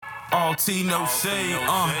All tea, no shade.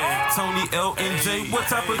 Tony L and J. What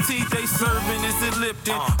type of tea they serving? Is it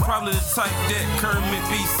Lipton? Probably the type that Kermit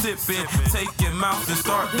be sipping. Take your mouth and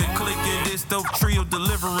start to clicking. This dope trio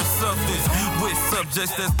delivering substance with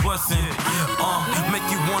subjects that's busting. Make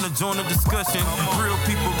you wanna join the discussion. Real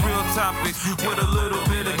people, real topics with a little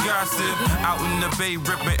bit of gossip. Out in the Bay,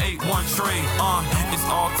 ripping 8-1 trade. It's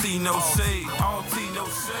all tea, no shade. All tea, no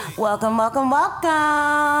shade. Welcome, welcome,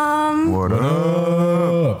 welcome. What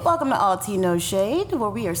up? Welcome to All Tea No Shade, where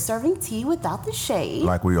we are serving tea without the shade.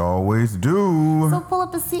 Like we always do. So pull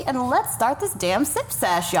up a seat and let's start this damn sip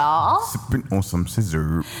sesh, y'all. Sipping on some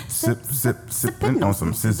scissor. Sipping on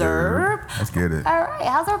some scissor. Let's get it. All right,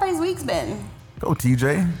 how's everybody's week's been? Go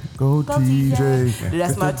TJ. Go TJ.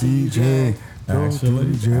 That's my TJ.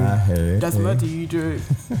 Actually, I had That's my TJ.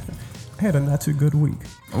 I had a not too good week.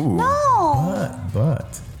 Ooh. No.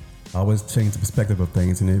 But I always change the perspective of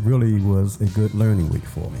things, and it really was a good learning week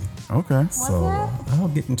for me. Okay. So I'll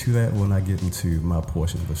get into that when I get into my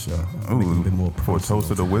portion of the show. Make it a bit more For personal.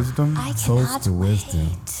 toast of the wisdom. I Toast cannot to wisdom.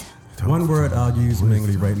 wait. One word I'll use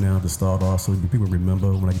mainly right now to start off, so people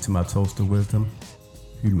remember when I get to my toast to wisdom: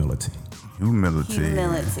 humility. Humility.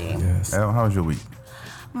 Humility. Yes. Al, how was your week?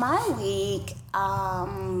 My week,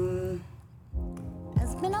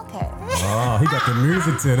 has been okay. Oh, he got the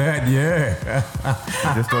music to that, yeah.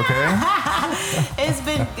 Just okay? It's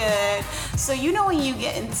been good. So you know when you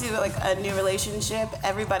get into like a new relationship,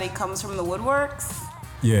 everybody comes from the woodworks,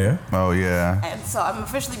 Yeah. Oh, yeah. and so I'm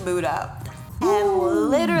officially booed up. And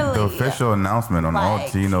literally, The official announcement on All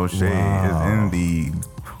Like- Tea No Shade is in the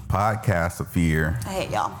podcast sphere. I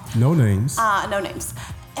hate y'all. No names. No names.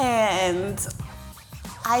 And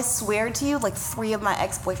I swear to you, like 3 of my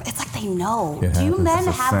ex-boyfriends, it's like they know. It Do you happens. men It's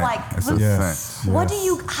a have scent. like, It's a Yes. scent. what do Yes.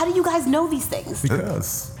 you, how do you guys know these things?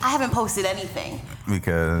 Because I haven't posted anything.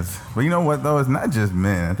 Because, but you know what though? It's not just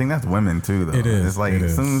men. I think that's women too though. It is. It's like It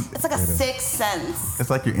is. soon, It's like a sixth sense.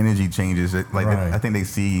 it's like your energy changes. Like Right. I think they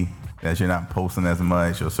see that you're not posting as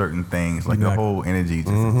much or certain things. Like your Exactly. whole energy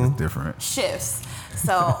just is just different. Shifts.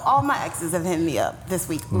 So all my exes have hit me up this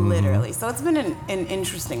week, literally. So it's been an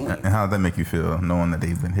interesting week. And how does that make you feel, knowing that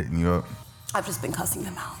they've been hitting you up? I've just been cussing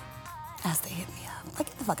them out as they hit me up. Like,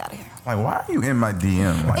 get the fuck out of here. Like, why are you in my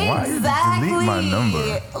DM? Like, why you delete my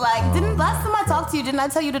number? Like, didn't last time I talked to you, didn't I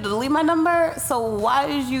tell you to delete my number? So why are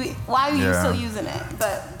you Yeah. still using it?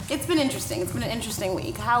 But it's been interesting. It's been an interesting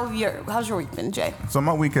week. How's your week been, Jay? So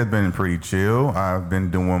my week has been pretty chill. I've been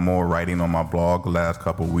doing more writing on my blog the last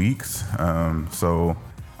couple weeks. So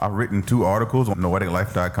I've written 2 articles on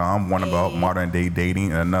noeticlife.com, one about modern day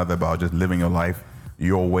dating and another about just living your life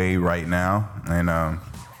your way right now. And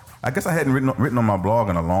I guess I hadn't written on my blog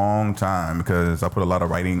in a long time because I put a lot of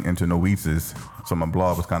writing into Noesis. So my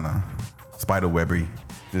blog was kind of spiderwebby.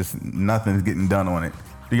 Just nothing's getting done on it.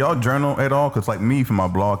 Do y'all journal at all? Because like me, for my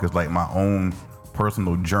blog, is like my own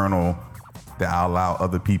personal journal that I allow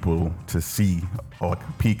other people to see or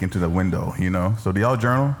peek into the window, you know? So do y'all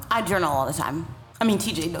journal? I journal all the time. I mean,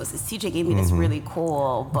 TJ knows this. TJ gave me this really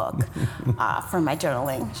cool book for my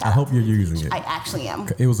journaling. I hope you're using it. I actually am.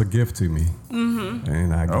 It was a gift to me,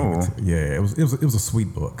 and I gave it to, yeah, it was a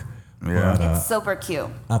sweet book. Yeah. But, It's super cute.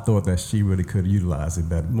 I thought that she really could utilize it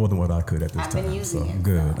better, more than what I could at this I've time. been using it,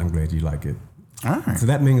 Good. I'm glad you like it. All right. So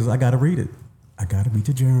that means I got to read it. I got to read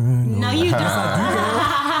your journal. No, you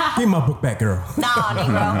don't. Give me my book back, girl. Nah,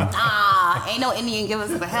 Negro. Nah, ain't no Indian give us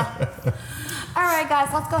the hell. All right, guys,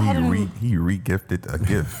 let's go ahead and He re-gifted a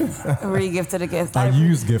gift. re-gifted a gift. I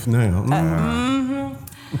use gift now.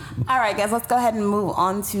 All right, guys, let's go ahead and move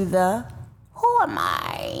on to the Who Am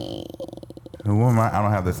I? Who am I? I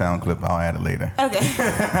don't have the sound clip. I'll add it later. Okay.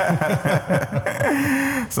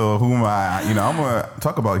 So who am I? You know, I'm gonna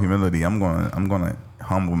talk about humility. I'm gonna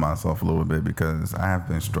humble myself a little bit because I have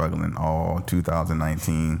been struggling all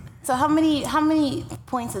 2019. So how many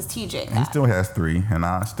points has TJ He got? still has 3, and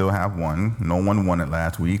I still have 1. No one won it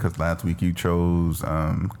last week because last week you chose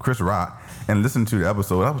Chris Rock. And listened to the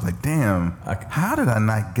episode, I was like, damn, how did I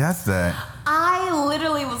not guess that? I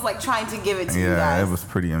literally was like trying to give it to you Yeah, guys. it was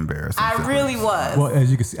pretty embarrassing. I really was. Well, as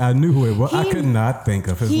you can see, I knew who it was. I He- could not think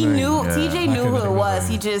of his He name. knew, Yeah. TJ I knew couldn't who it think of was. his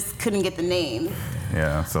He name. just couldn't get the name.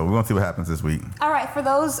 Yeah, so we're gonna see what happens this week. All right, for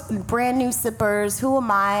those brand new sippers, who am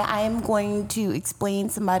I? I am going to explain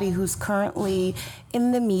somebody who's currently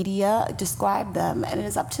in the media, describe them, and it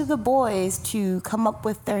is up to the boys to come up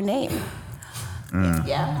with their name.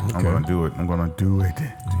 Yeah? I'm gonna do it. I'm gonna do it.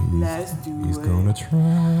 Let's do He's it. gonna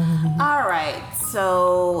try. All right,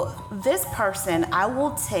 so this person, I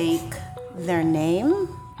will take their name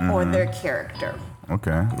or their character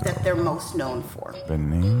Okay. that they're most known for. The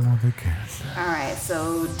name of the character. All right,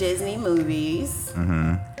 so Disney movies,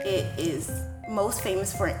 It is most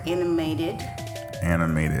famous for animated.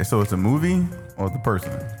 Animated. So it's a movie or the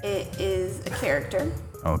person? It is a character.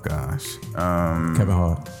 Oh gosh. Kevin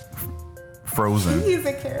Hart. Frozen. He's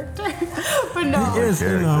a character, but no, He is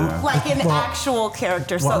in, like an actual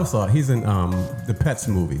character. Well, I'm So sorry. He's in the Pets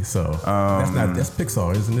movie. So that's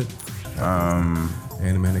Pixar, isn't it?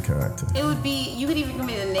 Animated character. it would be. You could even give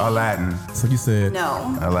me the name. Aladdin. So you said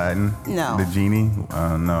No. Aladdin. No. The genie.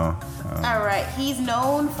 No. All right. He's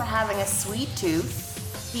known for having a sweet tooth.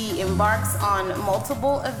 He embarks on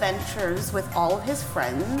multiple adventures with all of his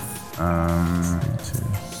friends.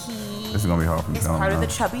 He This is gonna be hard for me. is I don't part of know.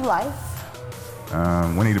 the chubby life.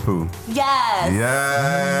 Winnie the Pooh. Yes.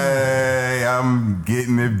 Yay! I'm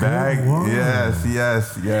getting it back. wow. Yes.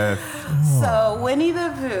 So Winnie the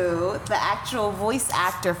Pooh, the actual voice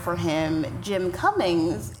actor for him, Jim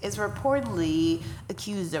Cummings, is reportedly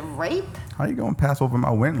accused of rape. How you gonna pass over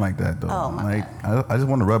my win like that though? Oh, my like I just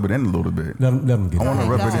want to rub it in a little bit. let him get I want to it.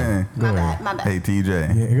 rub Go it ahead. in. My Go bad. ahead. My bad. Hey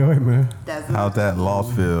TJ, Yeah, go ahead, man. Doesn't. how's that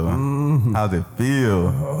loss feel? How's it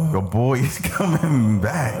feel? Your boy is coming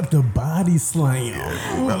back. The body slam.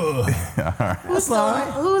 Who's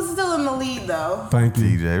still in the lead though? Thank you,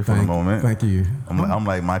 TJ, for the moment. Thank you. I'm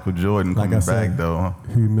like Michael Jordan Like coming I back said, though.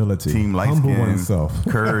 humility. Team light Humble skin. oneself.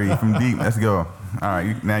 Curry from deep. Let's go. All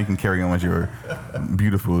right, now you can carry on with your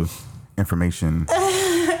beautiful information.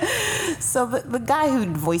 So the guy who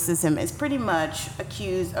voices him is pretty much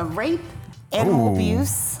accused of rape, animal Ooh.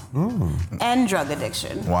 abuse, and drug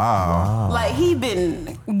addiction. Wow. Like he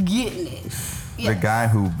been getting it. The Yeah. guy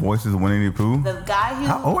who voices Winnie the Pooh. The guy who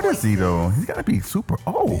How old is he voices- though? He's gotta be super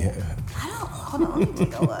old. Hold on, let me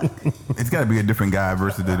take a look. It's gotta be a different guy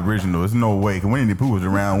versus the original. There's no way. 'Cause Winnie the Pooh was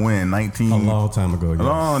around when 19. A long time ago. A Yes.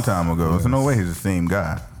 long time ago. So no way he's the same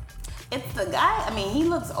guy. It's the guy. I mean, he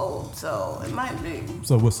looks old, so it might be.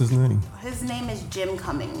 So what's his name? His name is Jim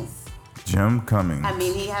Cummings. Jim Cummings. I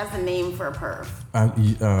mean, he has the name for a perv.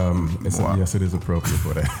 Wow. Yes, it is appropriate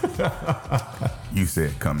for that. You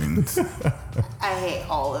said Cummings. I hate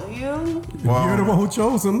all of you. You're the one who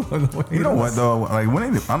chose him. You know what though? Like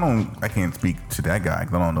I can't speak to that guy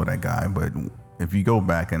 'cause I don't know that guy. But if you go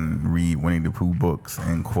back and read Winnie the Pooh books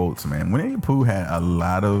and quotes, man, Winnie the Pooh had a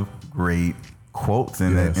lot of great quotes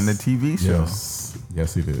in the TV show.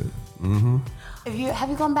 Yes, he did. Have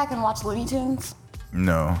you gone back and watched Looney Tunes?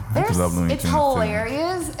 No, I just love Looney It's Tunes, too.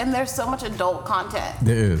 hilarious, and there's so much adult content.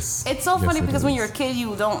 There is. It's so Yes, funny it because when is. you're a kid,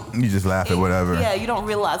 you don't. You just laugh at whatever. Yeah, you don't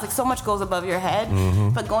realize like so much goes above your head.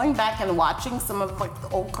 Mm-hmm. But going back and watching some of like the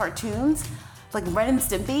old cartoons, like Ren and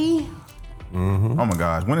Stimpy. Oh my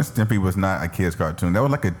gosh, When and Stimpy was not a kid's cartoon. That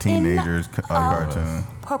was like a teenager's cartoon.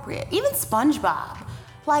 Appropriate. Even SpongeBob.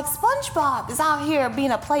 Like SpongeBob is out here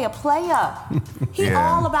being a player. He Yeah.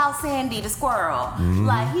 all about Sandy the squirrel.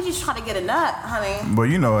 Like he just trying to get a nut, honey. But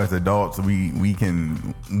you know, as adults, we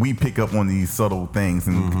pick up on these subtle things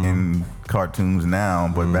in cartoons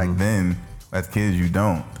now. But back then, as kids, you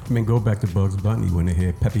don't. I mean, go back to Bugs Bunny when they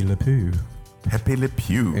had Pepe Le Pew. Pepe Le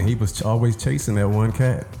Pew. And he was always chasing that one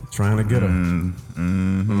cat, trying to get her.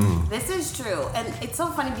 This is true, and it's so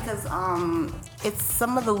funny because it's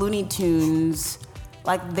some of the Looney Tunes.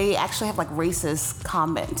 Like they actually have like racist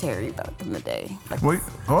commentary back in the day. Like,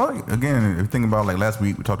 Well, again, if you think about like last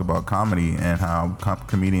week, we talked about comedy and how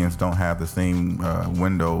comedians don't have the same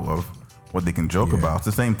window of what they can joke about. It's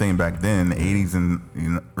the same thing back then, the 80s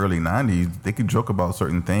and early 90s. They could joke about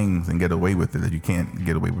certain things and get away with it that you can't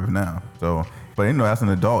get away with now. So, but you know, as an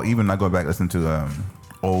adult, even I go back listen to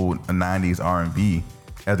old 90s R&B.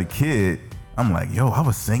 As a kid, I'm like, yo, I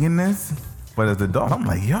was singing this. But as an adult, I'm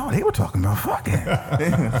like, yo, they were talking about fucking.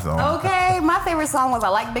 So, okay, my favorite song was "I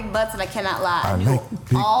Like Big Butts and I Cannot Lie." I You know like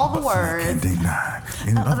big all the butts and I words. can't deny.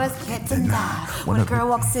 In All love, of us can't deny. deny. When a girl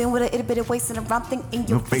walks in with a itty bitty waist and a round thing in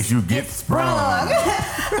your face, you get sprung.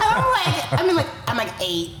 I'm like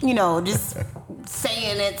 8, you know, just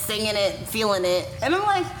saying it, singing it, feeling it, and I'm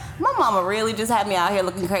like, my mama really just had me out here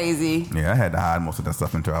looking crazy. Yeah, I had to hide most of that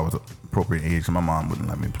stuff until I was appropriate age, so my mom wouldn't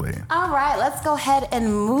let me play it. All right, let's go ahead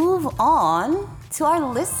and move on to our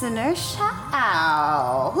listener shout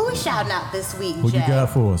out. Who is shouting out this week, What Jay? you got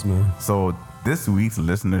for us, man? So this week's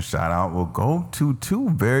listener shout out will go to two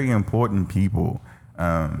very important people.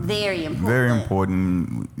 Very important. Very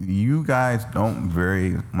important. You guys don't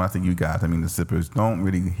when I say you guys, I mean the sippers, don't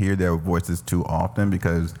really hear their voices too often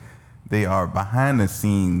because they are behind the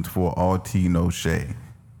scenes for All Tea No Shade.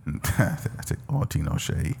 I said All Tea No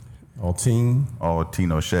Shade. All team. All Tea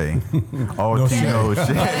No Shade. All No Tea shade. No Shade.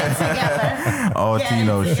 Together. All Get Tea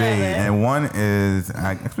No it Shade. together. And one is,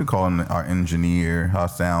 I guess we call him our engineer, our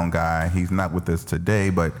sound guy. He's not with us today,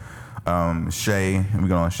 but Shay, we're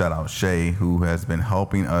going to shout out Shay, who has been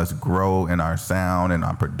helping us grow in our sound and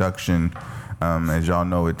our production. As y'all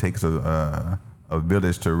know, it takes a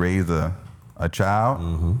village to raise a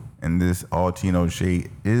child, and this All Tea No Shade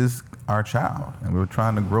is our child, and we're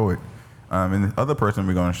trying to grow it. And the other person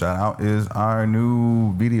we're going to shout out is our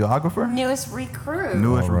new videographer. Newest recruit,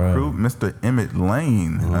 Mr. Emmett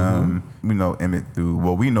Lane. We know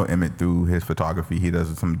Emmett through his photography. He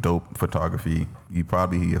does some dope photography. You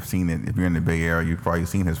probably have seen it. If you're in the Bay Area, you've probably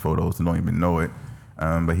seen his photos and don't even know it.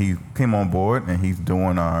 But he came on board, and he's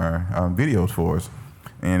doing our videos for us.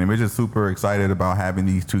 And we're just super excited about having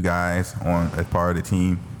these two guys on as part of the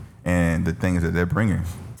team and the things that they're bringing.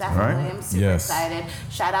 Definitely. Right? I'm super excited.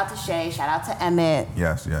 Shout out to Shay. Shout out to Emmett.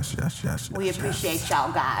 Yes. We appreciate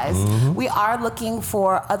y'all guys. We are looking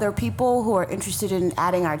for other people who are interested in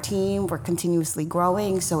adding our team. We're continuously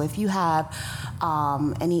growing. So if you have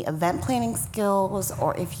any event planning skills,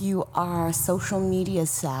 or if you are social media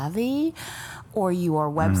savvy, or you are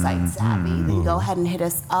website savvy, then go ahead and hit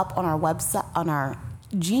us up on our website, on our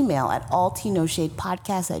Gmail at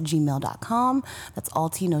allteanoshadepodcast@gmail.com. That's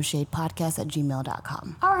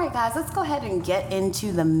allteanoshadepodcast@gmail.com. All right, guys, let's go ahead and get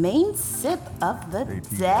into the main sip of the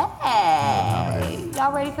day.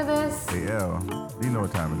 Y'all ready for this? Hey, L, do you know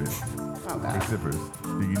what time it is? Okay. Hey, sippers,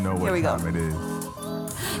 do you know what time it is?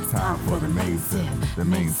 It's Time for the main sip. The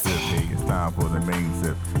main sip. Hey, it's time for the main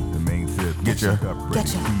sip. The main sip. Get your cup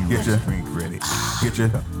ready. Get your drink ready. Get your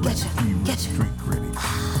cup ready. Drink ready.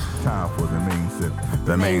 Time for the main sip.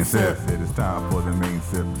 The main sip. It's time for the main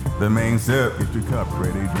sip. The main sip. Get your cup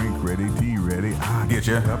ready, drink ready, tea ready. Get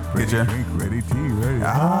your cup ready, drink ready, tea ready.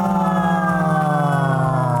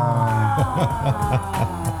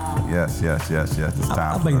 Yes. It's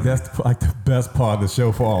time. I think that's like the best part of the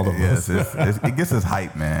show for all of us. Yes, it gets us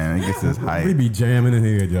hype, man. It gets us hype. We be jamming in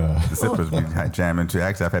here, y'all. The sippers be jamming too.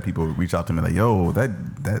 Actually, I've had people reach out to me like, "Yo, that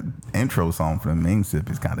intro song for the main sip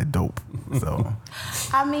is kind of dope." So,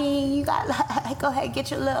 I mean, you got go ahead, get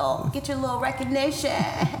your little recognition.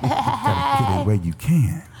 gotta get it where you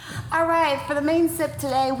can. All right, for the main sip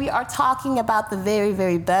today, we are talking about the very,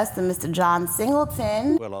 very best of Mr. John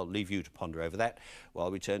Singleton. Well, I'll leave you to ponder over that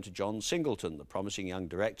while we turn to John Singleton, the promising young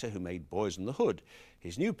director who made Boys in the Hood.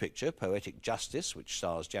 His new picture, Poetic Justice, which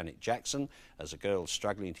stars Janet Jackson as a girl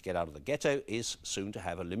struggling to get out of the ghetto, is soon to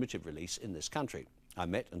have a limited release in this country. I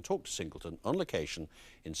met and talked to Singleton on location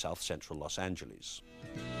in South Central Los Angeles.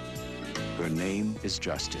 Her name is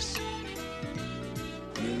Justice.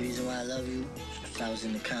 The reason why I love you is I was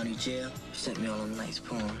in the county jail. You sent me all them nice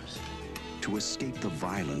poems. To escape the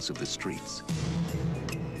violence of the streets,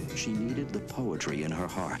 she needed the poetry in her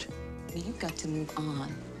heart. You've got to move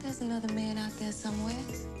on. There's another man out there somewhere.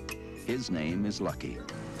 His name is Lucky.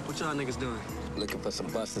 What y'all niggas doing? Looking for some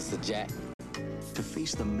busters to jack. To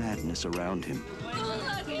face the madness around him,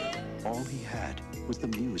 all he had was the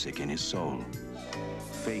music in his soul.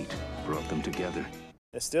 Fate brought them together.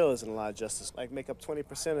 There still isn't a lot of justice. Like, make up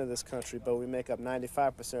 20% of this country, but we make up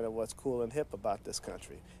 95% of what's cool and hip about this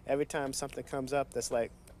country. Every time something comes up that's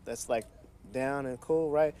like down and cool,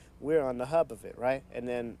 right? We're on the hub of it, right? And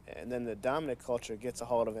then the dominant culture gets a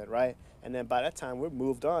hold of it, right? And then by that time we're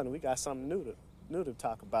moved on and we got something new to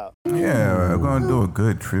talk about. Yeah, we're gonna do a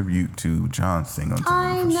good tribute to John Singleton.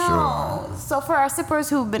 I know. Sure. So for our sippers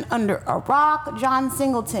who've been under a rock, John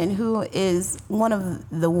Singleton, who is one of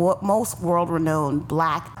the most world-renowned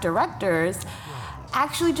black directors,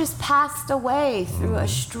 actually just passed away through a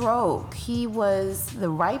stroke. He was the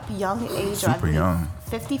ripe young age Super young.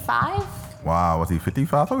 55? Wow, was he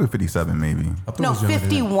 55? I thought he was 57 maybe. No,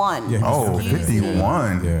 51. Yeah, Oh, Excuse me.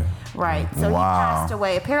 51. Yeah. Right. So he Wow. passed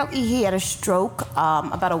away. Apparently he had a stroke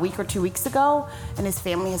about a week or 2 weeks ago, and his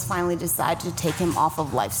family has finally decided to take him off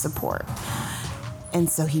of life support. And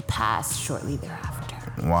so he passed shortly thereafter.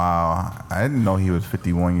 Wow, I didn't know he was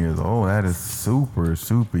 51 years old. That is super,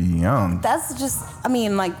 super young. That's just, I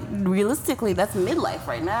mean, like, realistically, that's midlife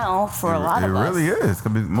right now for a lot of us. It really is.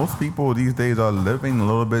 'Cause most people these days are living a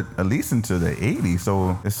little bit, at least into the 80s.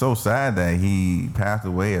 So it's so sad that he passed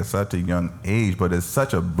away at such a young age, but it's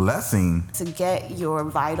such a blessing. To get your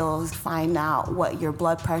vitals, find out what your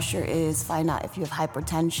blood pressure is, find out if you have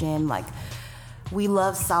hypertension, like, we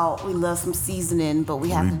love salt, we love some seasoning, but we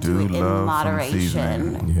have to do it in love some moderation.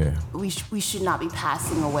 seasoning. Yeah. We should not be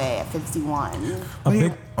passing away at 51.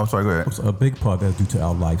 Oh, sorry, go ahead. A big part that's due to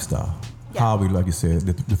our lifestyle. Yeah. How we, like you said,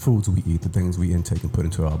 the foods we eat, the things we intake and put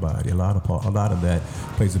into our body. A lot of that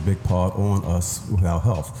plays a big part on us with our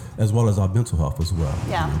health, as well as our mental health as well.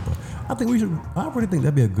 Yeah. But I think I really think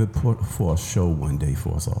that'd be a good part for a show one day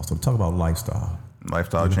for us also. Talk about lifestyle.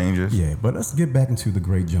 Lifestyle changes. Yeah, but let's get back into the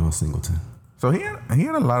great John Singleton. So he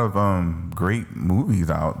had a lot of great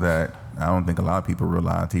movies out that I don't think a lot of people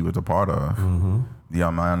realized he was a part of.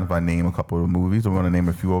 Y'all mind if I name a couple of movies? I want to name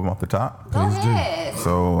a few of them off the top. Go ahead.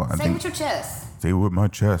 So I Say think with your chest. say with my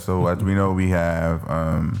chest. So as we know, we have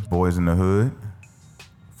Boys in the Hood,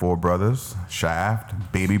 Four Brothers,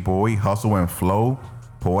 Shaft, Baby Boy, Hustle and Flow,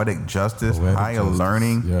 Poetic Justice, Higher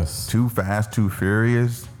Learning, Too Fast, Too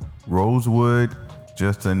Furious, Rosewood,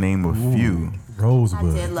 just to name a few.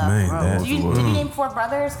 Rosewood. I did love Rosewood. Did you name Four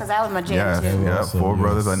Brothers? Because that was my jam too. Yeah, Four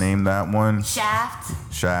Brothers. I named that one. Shaft.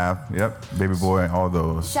 Yep. Baby Boy, all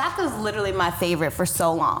those. Shaft was literally my favorite for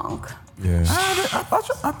so long. Yeah.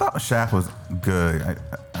 I thought Shaft was good.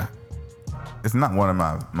 It's not one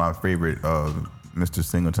of my favorite of Mr.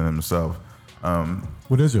 Singleton himself.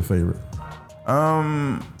 What is your favorite?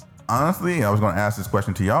 Honestly, I was going to ask this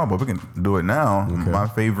question to y'all, but we can do it now. Okay. My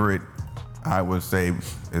favorite, I would say,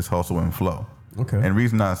 is Hustle and Flow. Okay. And the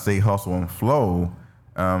reason I say Hustle and Flow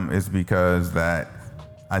is because that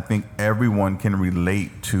I think everyone can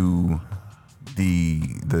relate to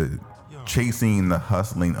the chasing, the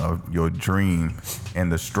hustling of your dream and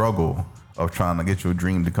the struggle of trying to get your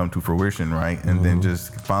dream to come to fruition, right? And then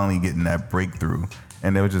just finally getting that breakthrough.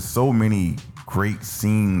 And there was just so many great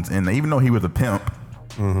scenes. And even though he was a pimp,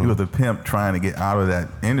 he was a pimp trying to get out of that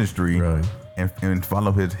industry and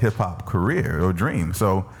follow his hip hop career or dream.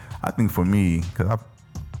 So I think for me, because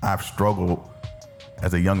I've struggled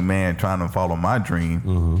as a young man trying to follow my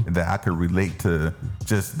dream, that I could relate to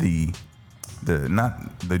just the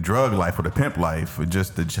not the drug life or the pimp life, but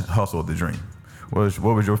just the hustle of the dream. What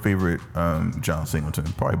was your favorite John Singleton?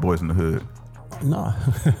 Probably Boys in the Hood. No,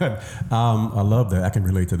 I love that. I can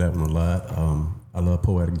relate to that one a lot. I love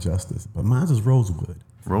Poetic Justice, but mine is Rosewood.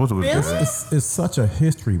 Rosewood. Really? It's such a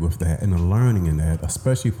history with that and the learning in that,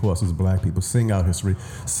 especially for us as black people, seeing our history,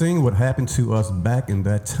 seeing what happened to us back in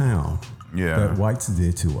that town that whites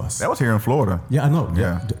did to us. That was here in Florida. Yeah, I know.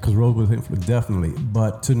 Yeah, because Rosewood, definitely.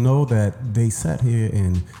 But to know that they sat here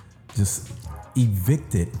and just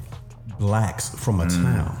evicted blacks from a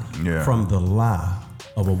town, from the lie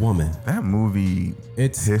of a woman. That movie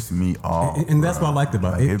pissed me off. And that's what I liked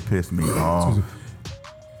about it. It pissed me off.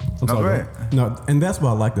 No, and that's what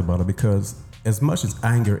I liked about it, because as much as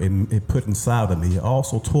anger it put inside of me, it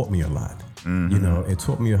also taught me a lot. You know, it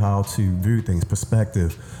taught me how to view things,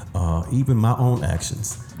 perspective, even my own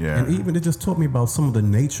actions. And even it just taught me about some of the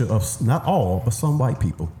nature of, not all, but some white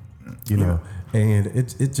people, you know. And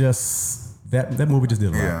it just, that movie just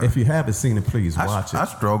did a lot. If you haven't seen it, please watch it. I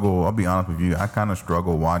struggle, I'll be honest with you, I kind of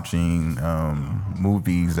struggle watching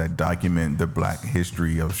movies that document the black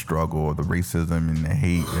history of struggle, the racism and the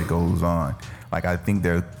hate that goes on. Like, I think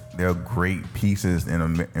they're great pieces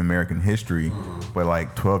in American history, but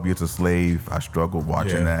like 12 Years a Slave, I struggled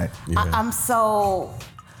watching that. I'm so,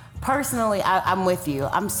 personally, I'm with you.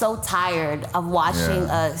 I'm so tired of watching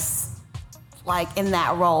us like in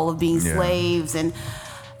that role of being slaves. And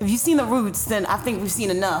if you've seen The Roots, then I think we've seen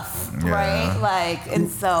enough, right? Like, and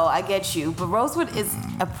so I get you. But Rosewood is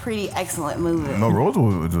a pretty excellent movie. No,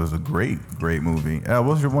 Rosewood was a great one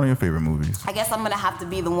of your favorite movies? I guess I'm gonna have to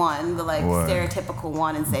be the one, the stereotypical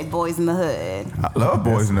one, and say Boys in the Hood. I love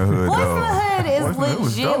Boys in the Hood. Boys in the Hood is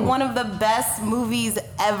legit one of the best movies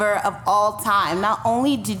ever of all time. Not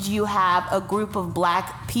only did you have a group of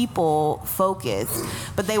black people focused,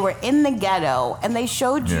 but they were in the ghetto, and they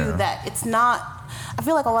showed you that it's not. I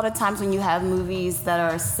feel like a lot of times when you have movies that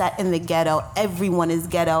are set in the ghetto, everyone is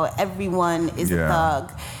ghetto, everyone is a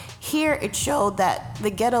thug. Here it showed that the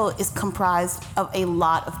ghetto is comprised of a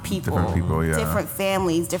lot of people. Different people, different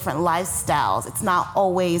families, different lifestyles. It's not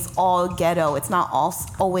always all ghetto. It's not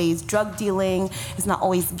always drug dealing. It's not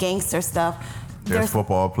always gangster stuff. There's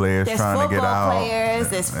football players trying to get out.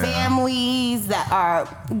 There's families that are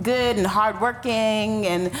good and hardworking,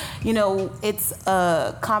 and you know, it's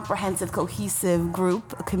a comprehensive, cohesive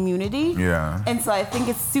group, a community. And so I think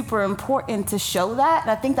it's super important to show that.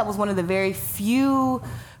 And I think that was one of the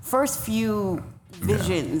first few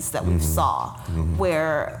visions that we saw,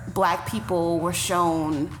 where black people were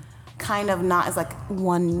shown kind of not as like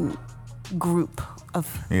one group of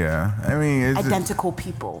I mean, it's identical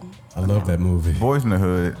people. I love that movie. Boys in the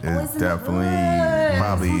Hood is definitely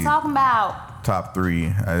probably what I'm talking about. Top 3.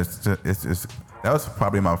 That was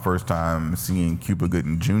probably my first time seeing Cuba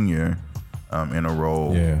Gooding Jr. In a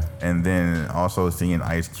role, and then also seeing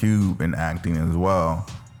Ice Cube in acting as well.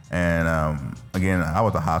 And again, I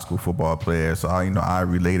was a high school football player, so I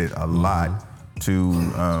related a lot to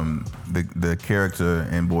the character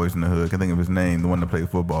in Boys in the Hood. I can't think of his name, the one that played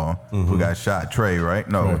football, who got shot. Trey, right?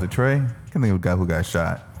 No, was it Trey? I can't think of the guy who got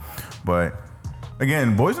shot. But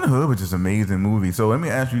Again, Boys in the Hood was just an amazing movie. So let me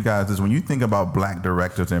ask you guys this: when you think about black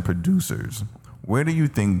directors and producers, where do you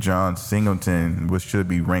think John Singleton should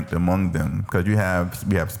be ranked among them? Because we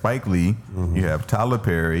have Spike Lee, you have Tyler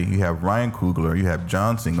Perry, you have Ryan Coogler, you have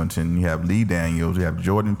John Singleton, you have Lee Daniels, you have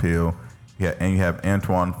Jordan Peele, and you have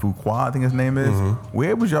Antoine Fuqua, I think his name is.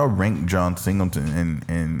 Where would y'all rank John Singleton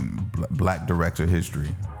in black director history?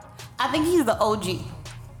 I think he's the OG.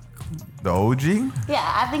 The OG?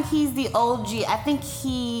 Yeah, I think he's the OG. I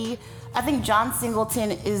think John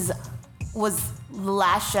Singleton was the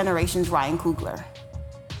last generation's Ryan Coogler.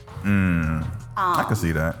 I can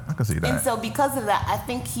see that. And so because of that, I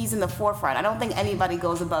think he's in the forefront. I don't think anybody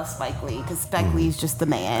goes above Spike Lee because Spike Lee's just the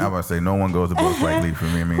man. I was about to say no one goes above Spike Lee for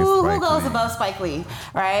me. I mean, who goes above Spike Lee,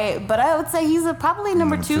 right? But I would say he's probably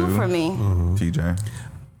number two for me. TJ?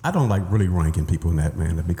 I don't like really ranking people in that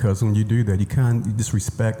manner because when you do that, you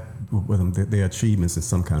disrespect their achievements in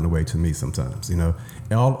some kind of way to me sometimes, you know.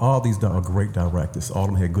 All these are great directors. All of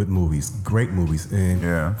them had good movies, great movies.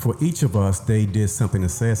 And for each of us, they did something that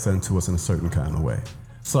said something to us in a certain kind of way.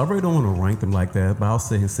 So I really don't want to rank them like that, but I'll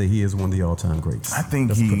say he is one of the all-time greats. I think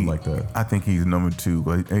I think he's number two.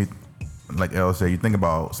 Like Elle said, you think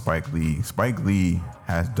about Spike Lee. Spike Lee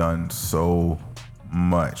has done so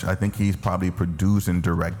much. I think he's probably produced and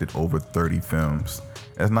directed over 30 films.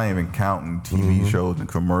 That's not even counting TV shows and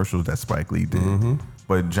commercials that Spike Lee did.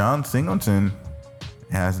 But John Singleton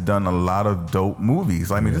has done a lot of dope movies.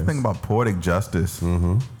 I mean, just think about Poetic Justice.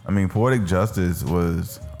 I mean, Poetic Justice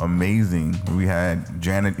was amazing. We had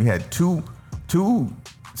two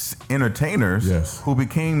entertainers who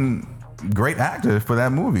became great actors for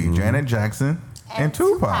that movie. Janet Jackson and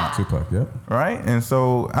Tupac. Yep. Right? And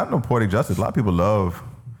so, I don't know Poetic Justice. A lot of people love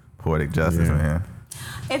Poetic Justice, man.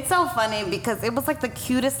 It's so funny because it was like the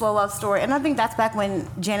cutest little love story. And I think that's back when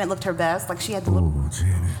Janet looked her best. Like she had the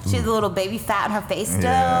little baby fat on her face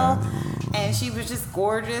still. And she was just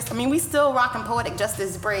gorgeous. I mean, we still rocking Poetic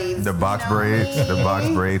Justice braids. The box braids. The box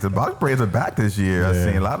braids. The box braids are back this year. I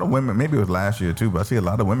see a lot of women, maybe it was last year too, but I see a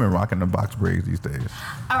lot of women rocking the box braids these days.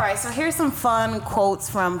 All right, so here's some fun quotes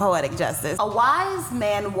from Poetic Justice. A wise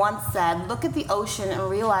man once said, "Look at the ocean and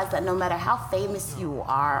realize that no matter how famous you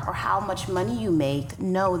are or how much money you make,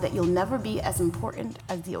 know that you'll never be as important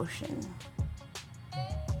as the ocean."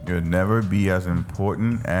 You'll never be as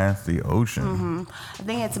important as the ocean. I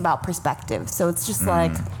think it's about perspective. So it's just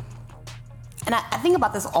like, and I think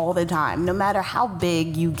about this all the time. No matter how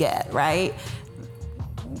big you get, right?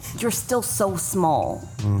 You're still so small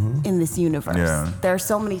in this universe. Yeah. There are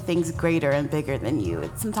so many things greater and bigger than you.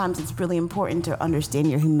 Sometimes it's really important to understand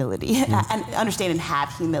your humility and understand and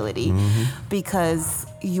have humility because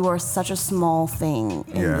you are such a small thing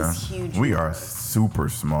in this huge We are super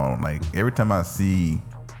small. Like every time I see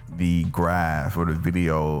the graph or the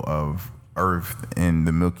video of Earth in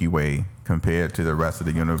the Milky Way compared to the rest of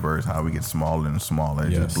the universe, how we get smaller and smaller,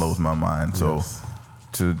 it just blows my mind. So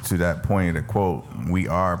to that point of the quote, we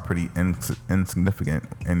are pretty insignificant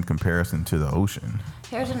in comparison to the ocean.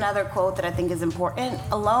 Here's another quote that I think is important.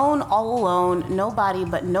 Alone, all alone, nobody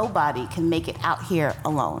but nobody can make it out here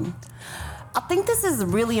alone. I think this is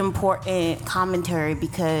really important commentary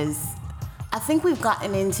because I think we've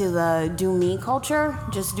gotten into the do me culture,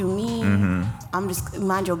 just do me. I'm just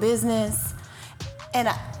mind your business, and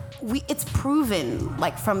it's proven,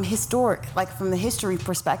 like from the history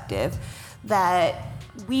perspective, that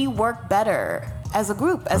we work better as a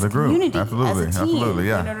group, as a community, as a team. Absolutely,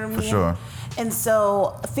 yeah, you know what I mean? for sure. And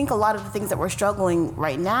so I think a lot of the things that we're struggling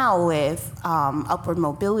right now with, upward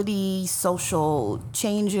mobility, social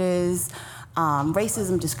changes,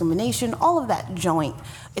 racism, discrimination, all of that joint,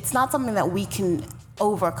 it's not something that we can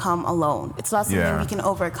overcome alone. It's not something we can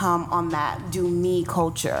overcome on that do me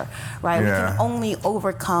culture, right? We can only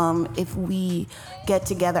overcome if we get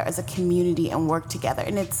together as a community and work together.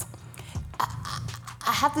 And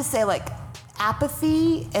I have to say, like,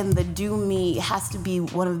 apathy and the do me has to be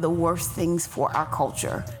one of the worst things for our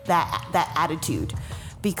culture, that attitude.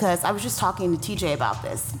 Because I was just talking to TJ about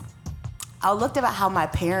this. I looked about how my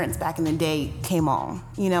parents back in the day came on.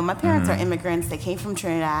 You know, my parents are immigrants. They came from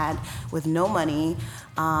Trinidad with no money,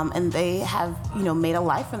 and they have, made a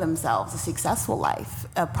life for themselves, a successful life,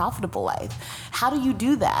 a profitable life. How do you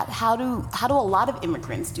do that? How do a lot of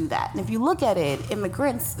immigrants do that? And if you look at it,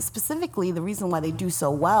 immigrants specifically, the reason why they do so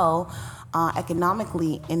well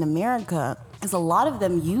economically in America is a lot of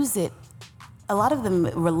them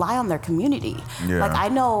rely on their community. Like I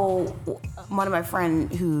know one of my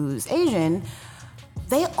friends who's Asian,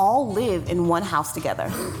 they all live in one house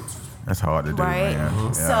together. That's hard to do, right? Man.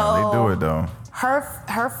 Yeah, so they do it though.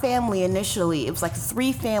 Her family initially, it was like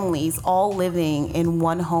 3 families all living in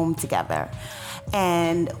one home together.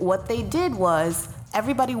 And what they did was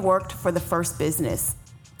everybody worked for the first business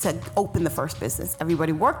to open the first business.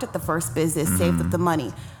 Everybody worked at the first business, saved up the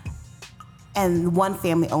money. And one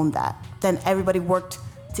family owned that. Then everybody worked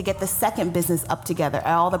to get the second business up together.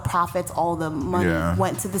 All the profits, all the money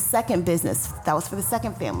went to the second business. That was for the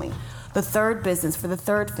second family. The third business for the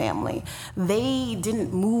third family. They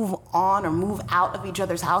didn't move on or move out of each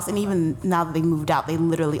other's house. And even now that they moved out, they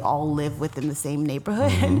literally all live within the same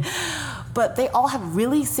neighborhood. But they all have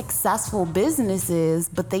really successful businesses,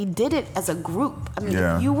 but they did it as a group. I mean,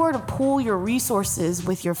 if you were to pool your resources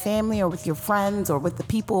with your family or with your friends or with the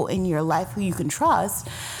people in your life who you can trust,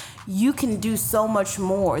 you can do so much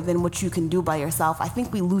more than what you can do by yourself. I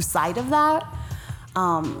think we lose sight of that.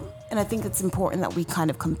 And I think it's important that we kind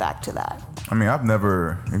of come back to that. I mean,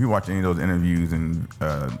 if you watch any of those interviews and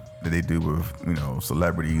that they do with,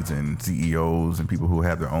 celebrities and CEOs and people who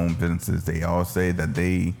have their own businesses, they all say that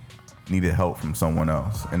they needed help from someone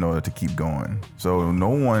else in order to keep going. So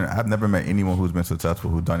I've never met anyone who's been successful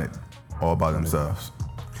who's done it all by themselves.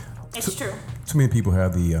 It's true. Too many people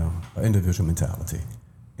have the individual mentality.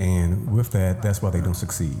 And with that, that's why they don't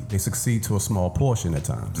succeed. They succeed to a small portion at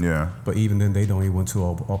times. Yeah. But even then, they don't even want to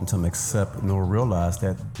oftentimes accept nor realize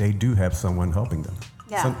that they do have someone helping them.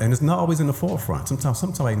 Yeah. And it's not always in the forefront. Sometimes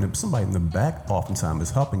somebody in the back oftentimes is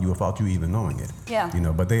helping you without you even knowing it. Yeah.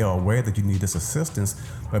 But they are aware that you need this assistance,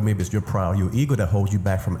 but maybe it's your pride, your ego that holds you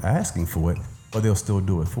back from asking for it, but they'll still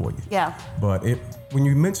do it for you. Yeah. But when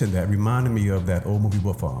you mentioned that, it reminded me of that old movie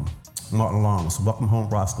with Martin Lawrence, Welcome Home,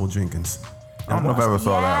 Roscoe Jenkins. I don't know if I ever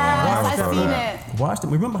saw that one. I've seen it. Watched it.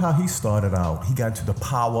 Remember how he started out? He got into the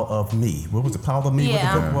power of me. What was the power of me?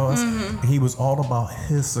 Yeah. What the book was? And he was all about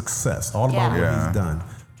his success, all about what he's done.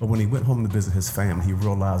 But when he went home to visit his family, he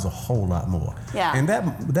realized a whole lot more. Yeah. And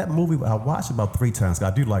that movie, I watched about 3 times.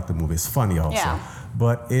 I do like the movie. It's funny also. Yeah.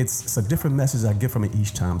 But it's a different message I get from it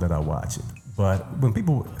each time that I watch it. But when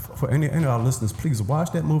people, for any of our listeners, please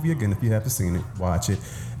watch that movie again. If you haven't seen it, watch it.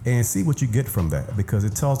 And see what you get from that, because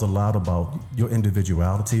it tells a lot about your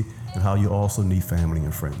individuality and how you also need family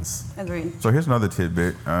and friends. Agreed. So here's another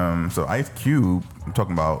tidbit. So Ice Cube, we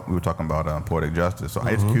were talking about Poetic Justice. So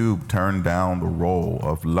Ice Cube turned down the role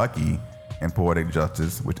of Lucky in Poetic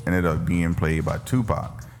Justice, which ended up being played by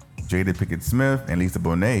Tupac. Jada Pinkett Smith and Lisa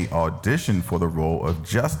Bonet auditioned for the role of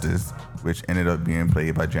Justice, which ended up being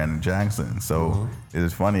played by Janet Jackson. So it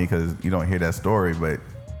is funny because you don't hear that story, but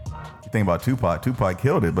think about Tupac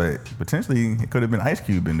killed it, but potentially it could have been Ice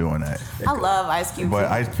Cube been doing that. I love Ice Cube. But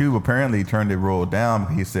Ice Cube apparently turned the role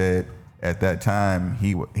down. He said at that time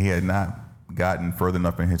he had not gotten further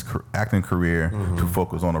enough in his acting career to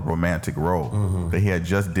focus on a romantic role. That he had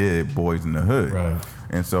just did Boys in the Hood. Right.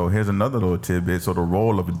 And so here's another little tidbit. So the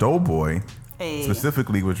role of Doughboy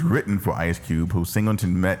specifically was written for Ice Cube, who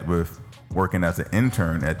Singleton met with working as an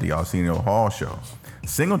intern at the Arsenio Hall show.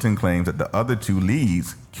 Singleton claims that the other 2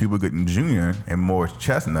 leads, Cuba Gooding Jr. and Morris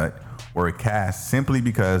Chestnut, were cast simply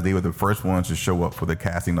because they were the first ones to show up for the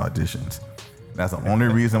casting auditions. That's the only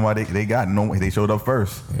reason why they showed up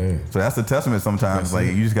first. Hey. So that's a testament sometimes. Like,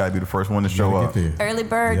 you just got to be the first one to show up. Early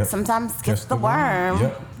bird sometimes gets the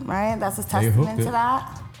worm. Right? That's a testament to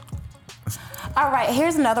that. All right,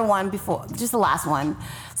 here's another one just the last one.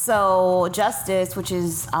 So Justice, which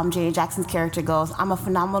is Janet Jackson's character, goes, "I'm a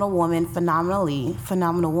phenomenal woman,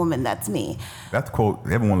 phenomenal woman, that's me." That quote,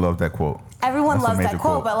 everyone loves that quote. Everyone loves that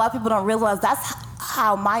quote, but a lot of people don't realize that's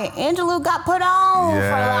how Maya Angelou got put on for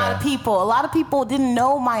a lot of people. A lot of people didn't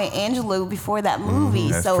know Maya Angelou before that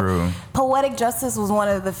movie. That's true. Poetic Justice was one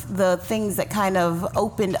of the things that kind of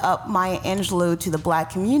opened up Maya Angelou to the Black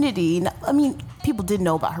community. I mean, people did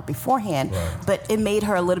know about her beforehand, but it made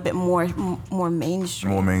her a little bit more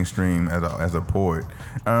mainstream. More mainstream as a poet.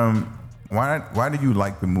 Why do you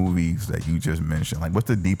like the movies that you just mentioned? Like, what's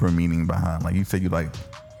the deeper meaning behind? Like, you said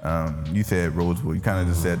you said Roseville. You kind of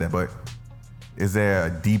just said that, but is there a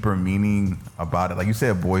deeper meaning about it? Like you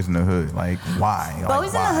said, Boys in the Hood. Like, why? Boys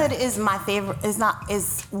in the Hood is my favorite.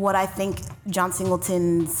 Is what I think John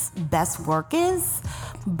Singleton's best work is.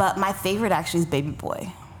 But my favorite actually is Baby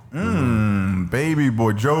Boy. Baby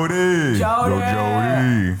Boy, Jody.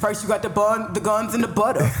 Jody. First you got the guns and the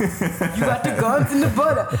butter. You got the guns and the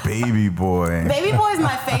butter. Baby Boy. Baby Boy is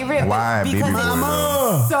my favorite. Why? Because Baby Boy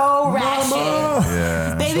it's so ratchet.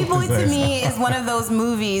 Yeah. Baby Boy to me is one of those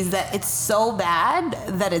movies that it's so bad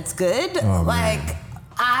that it's good.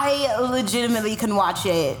 I legitimately can watch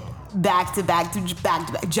it back to back.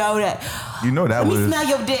 Joda, You know that let was me smell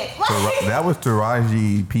your dick. that was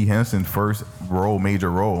Taraji P. Henson's first major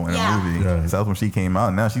role in Yeah. a movie. Right. So that's when she came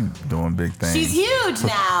out. Now she's doing big things. She's huge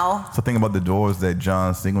now. So think about the doors that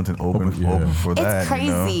John Singleton opened for that. It's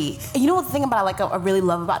crazy. You know what the thing about I really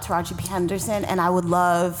love about Taraji P. Henderson, and I would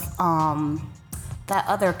love that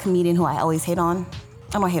other comedian who I always hate on.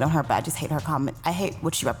 I don't hate on her, but I just hate her comment. I hate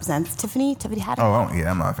what she represents. Tiffany Haddish. Oh,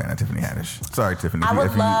 I'm not a fan of Tiffany Haddish. Sorry, Tiffany. I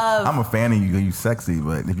would love. I'm a fan of you. You sexy,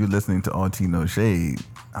 but if you're listening to All Tea No Shade,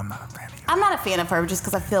 I'm not a fan of you. I'm not a fan of her just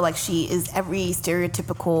because I feel like she is every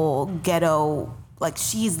stereotypical ghetto. Like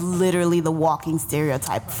she's literally the walking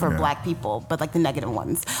stereotype for black people, but like the negative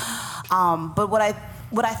ones. But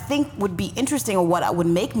what I think would be interesting, or what would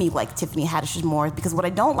make me like Tiffany Haddish more, because what I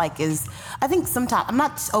don't like is, I think sometimes, I'm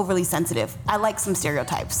not overly sensitive. I like some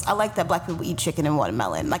stereotypes. I like that black people eat chicken and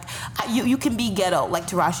watermelon. Like, you can be ghetto, like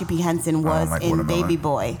Taraji P. Henson was in Baby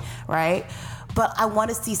Boy, right? But I want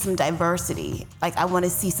to see some diversity. Like, I want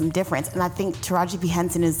to see some difference. And I think Taraji P.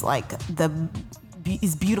 Henson is like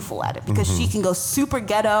is beautiful at it, because she can go super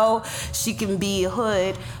ghetto, she can be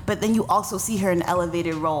hood, but then you also see her in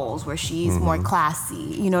elevated roles where she's more classy.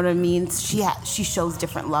 You know what I mean? She shows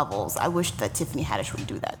different levels. I wish that Tiffany Haddish would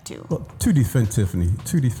do that too. Well, to defend Tiffany,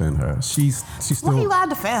 to defend her, she's still. Why are you allowed to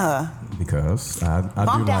defend her? Because I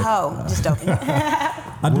Bump do that like. hoe. Just joking.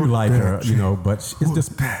 I do like her, but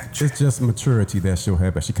it's just maturity that she'll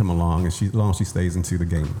have as she come along, and as long as she stays into the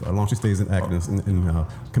game, as long as she stays in acting and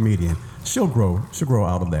comedian, she'll grow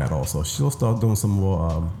out of that also. She'll start doing some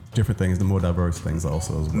more different things, the more diverse things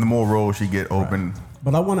also as well. The more roles she get open. Right.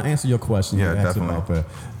 But I want to answer your question. Yeah, you asked definitely. about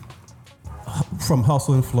that. From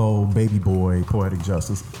Hustle and Flow, Baby Boy, Poetic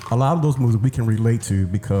Justice, a lot of those movies we can relate to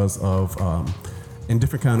because of in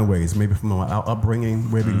different kind of ways, maybe from our upbringing,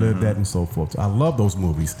 where we lived at and so forth. I love those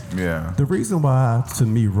movies. Yeah. The reason why, to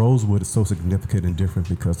me, Rosewood is so significant and different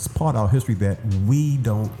because it's part of our history that we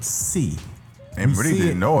don't see. And really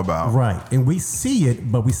didn't know about. Right. And we see it,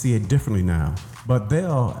 but we see it differently now. But there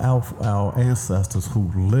are our ancestors who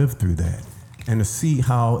lived through that. And to see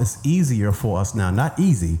how it's easier for us now, not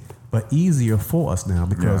easy, but easier for us now,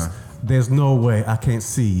 because there's no way I can't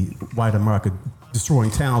see white America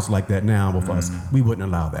destroying towns like that now with us. We wouldn't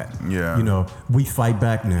allow that. Yeah. We fight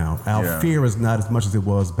back now. Our fear is not as much as it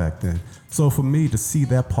was back then. So for me to see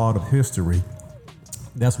that part of history,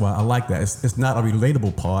 that's why I like that. It's not a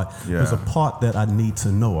relatable part. Yeah. It's a part that I need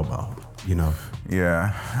to know about,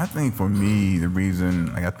 Yeah, I think for me, the reason,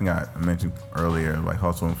 I think I mentioned earlier, like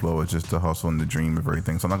Hustle and Flow is just the hustle and the dream of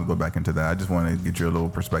everything. So I'm not gonna go back into that. I just want to get your little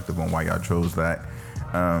perspective on why y'all chose that.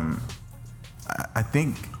 I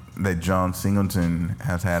think that John Singleton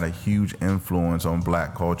has had a huge influence on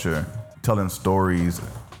black culture, telling stories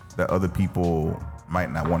that other people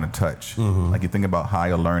might not want to touch. Like you think about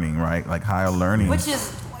Higher Learning, right? Like Higher Learning, Which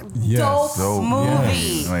is Yes. dope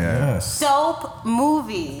movie. Yes. Dope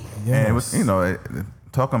movie. And it was,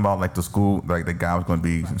 talking about like the school, like the guy was going to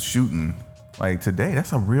be shooting. Like today,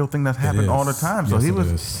 that's a real thing that's happened all the time. So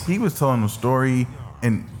Yes, he was telling a story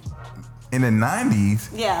in the 90s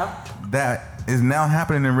Yeah. that is now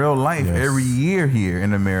happening in real life every year here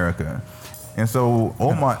in America. And so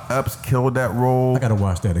Omar Epps killed that role. I gotta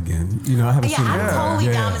watch that again. I haven't seen it. I'm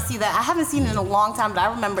totally down to see that. I haven't seen it in a long time, but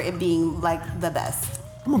I remember it being like the best.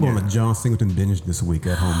 I'm gonna go on a John Singleton binge this week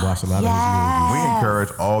at home. Watch a lot of his movies. We encourage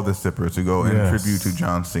all the sippers to go and tribute to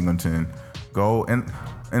John Singleton. Go and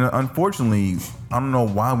unfortunately, I don't know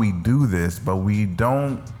why we do this, but we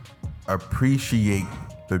don't appreciate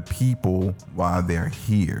the people while they're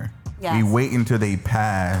here. Yes. We wait until they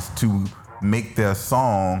pass to make their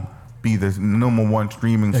song be the number one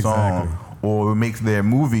streaming song, or it makes their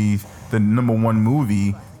movies the number one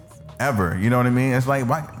movie ever. You know what I mean? It's like,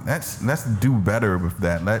 why? Let's do better with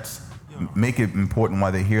that. Let's make it important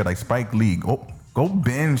while they're here. Like Spike Lee, go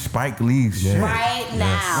binge Spike Lee's shit right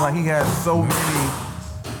now. Like he has so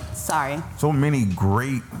many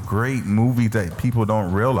great movies that people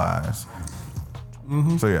don't realize.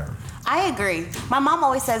 So yeah. I agree. My mom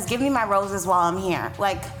always says, "Give me my roses while I'm here."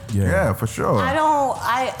 Like, yeah, for sure. I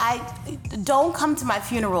don't come to my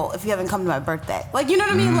funeral if you haven't come to my birthday. Like, you know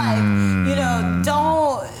what I mean? Like,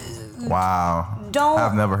 don't. Wow.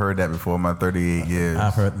 I've never heard that before in my 38 years.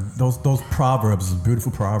 I've heard those proverbs,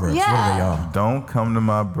 beautiful proverbs. Yeah. What are they are? Don't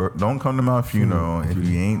come to my funeral if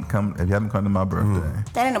you haven't come to my birthday.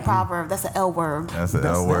 That ain't a proverb. That's an L word. That's an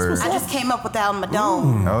L word. I just came up with that on my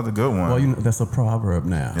dome. That was a good one. Well, that's a proverb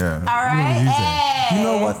now. Yeah. All right. Hey. You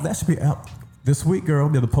know what? That should be out this week, girl.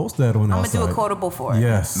 They'll post that on our I'm site. gonna do a quotable for it.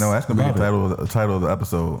 Yes. No, that's gonna be the title of the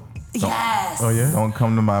episode. Yes. Oh yeah. Don't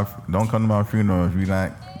come to my funeral if you're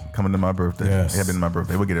not coming to my birthday. Yes. It had been my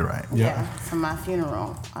birthday. We'll get it right. Yeah, for my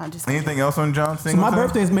funeral. Anything else on John So Singleton? my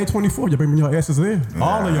birthday is May 24th. You bring me your asses in. Yeah.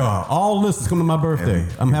 All of y'all. All listeners come to my birthday.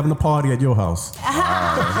 I'm having a party at your house. But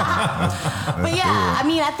yeah, I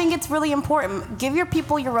mean, I think it's really important. Give your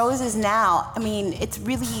people your roses now. I mean, it's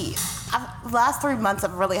really, the last 3 months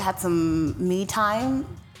I've really had some me time.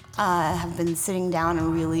 I have been sitting down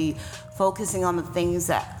and really focusing on the things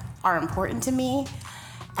that are important to me.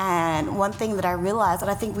 And one thing that I realized,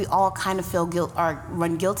 and I think we all kind of feel guilt or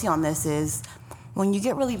run guilty on this, is when you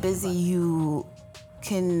get really busy, you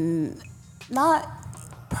can not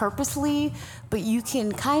purposely, but you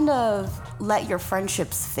can kind of let your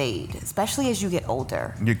friendships fade, especially as you get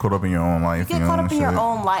older. You get caught up in your own life. You get caught up in your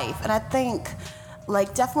own life. And I think,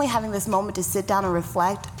 like, definitely having this moment to sit down and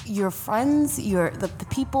reflect, your friends, the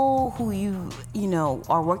people who you know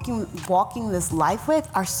are walking this life with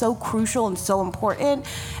are so crucial and so important,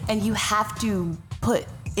 and you have to put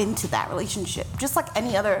into that relationship, just like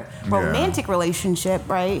any other romantic relationship,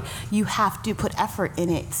 right? You have to put effort in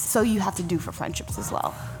it. So you have to do for friendships as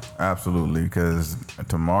well. Absolutely, because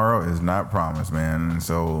tomorrow is not promised, man.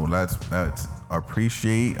 So let's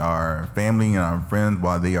appreciate our family and our friends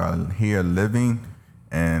while they are here living.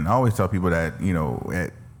 And I always tell people that, you know,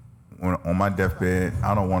 on my deathbed,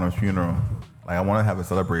 I don't want a funeral. Like, I want to have a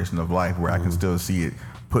celebration of life where I can still see it.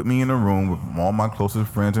 Put me in a room with all my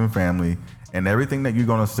closest friends and family, and everything that you're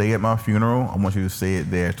going to say at my funeral, I want you to say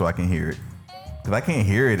it there so I can hear it. Because I can't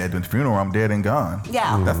hear it at the funeral. I'm dead and gone.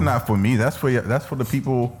 Yeah. That's not for me. That's for the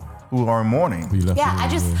people who are in mourning.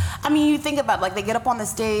 I mean, you think about, like, they get up on the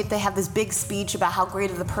stage, they have this big speech about how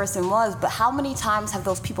great the person was, but how many times have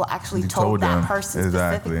those people actually told that person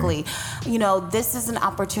specifically? You know, this is an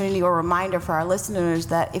opportunity or reminder for our listeners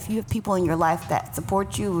that if you have people in your life that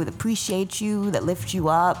support you, that appreciate you, that lift you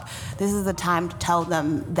up, this is the time to tell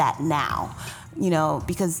them that now. You know,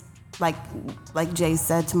 because like Jay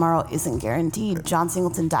said, tomorrow isn't guaranteed. John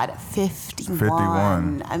Singleton died at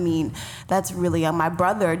 51. I mean, that's really young. My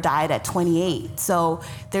brother died at 28. So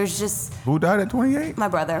there's just... Who died at 28? My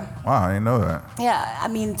brother. Wow, I didn't know that. Yeah, I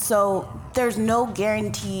mean, so there's no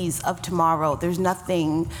guarantees of tomorrow. There's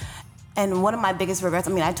nothing... And one of my biggest regrets,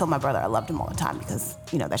 I mean, I told my brother I loved him all the time because,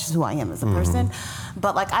 you know, that's just who I am as a person.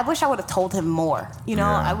 But, like, I wish I would have told him more. You know,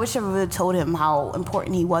 I wish I would have told him how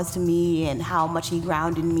important he was to me and how much he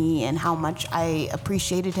grounded me and how much I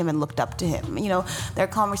appreciated him and looked up to him. You know, there are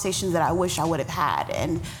conversations that I wish I would have had.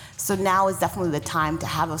 And so now is definitely the time to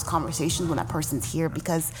have those conversations when that person's here,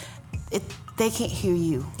 because they can't hear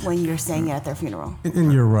you when you're saying it at their funeral.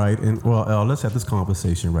 And you're right. And well, Elle, let's have this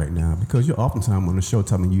conversation right now, because you're oftentimes on the show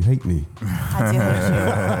telling me you hate me. I do hate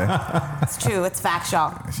you. It's true. It's fact,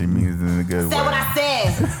 y'all. She means it in a good way. Said what I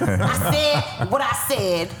said. I said what I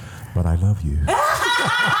said. But I love you.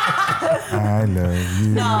 I love you.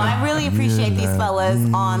 No, I really appreciate these fellas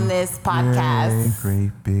on this podcast.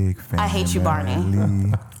 Great big family. I hate you,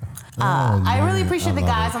 Barney. I really appreciate the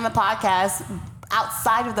guys on the podcast.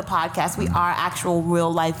 Outside of the podcast, we are actual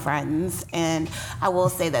real life friends. And I will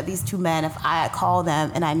say that these two men, if I call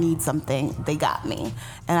them and I need something, they got me.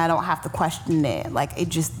 And I don't have to question it. Like,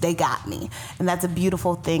 they got me. And that's a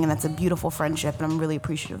beautiful thing, and that's a beautiful friendship. And I'm really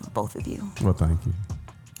appreciative of both of you. Well, thank you.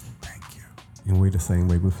 Thank you. And we're the same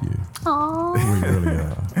way with you. Aww. We really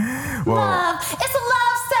are. Well, love. It's a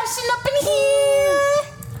love session up in here.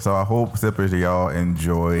 So I hope, sippers, y'all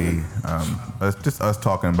enjoy us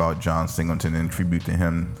talking about John Singleton and tribute to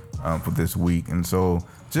him for this week. And so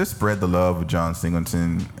just spread the love of John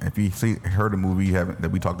Singleton. If you heard a movie that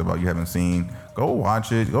we talked about you haven't seen, go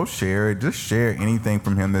watch it. Go share it. Just share anything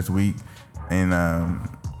from him this week. And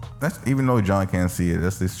that's, even though John can't see it,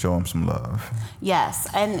 let's just show him some love. Yes,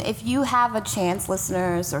 and if you have a chance,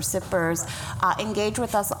 listeners or sippers, engage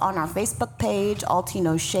with us on our Facebook page, All Tea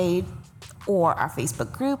No Shade, or our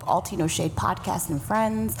Facebook group, All Tea No Shade Podcast and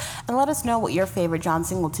Friends, and let us know what your favorite John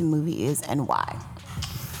Singleton movie is and why.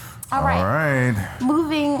 All right.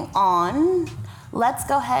 Moving on, let's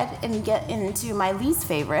go ahead and get into my least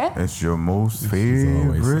favorite. It's your most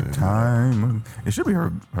favorite time. It should be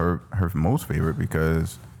her most favorite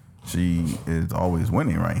because she is always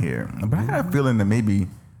winning right here. But I got a feeling that maybe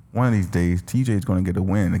one of these days, TJ is going to get a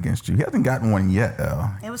win against you. He hasn't gotten one yet, though.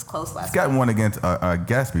 It was close last week. He's gotten one against a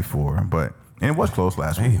guest before, and it was close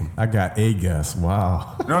last week. I got a guest.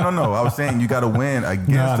 Wow. No. I was saying you got to win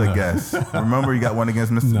against a guest. Remember, you got one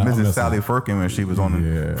against Mrs. Sally Firkin when she was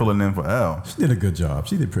on filling in for Elle. She did a good job.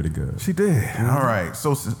 She did pretty good. She did. All right.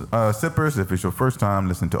 So, sippers, if it's your first time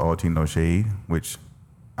listening to All Tea No Shade, which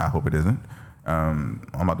I hope it isn't, I'm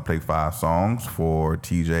about to play 5 songs for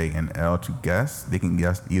TJ and Elle to guess. They can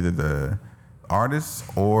guess either the artist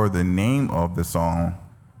or the name of the song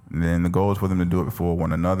And then the goal is for them to do it before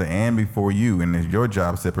one another and before you. And it's your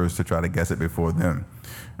job, sippers, to try to guess it before them.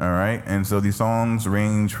 All right. And so these songs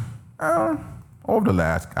range over the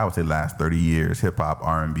last 30 years, hip hop,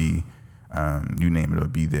 R&B, you name it, it'll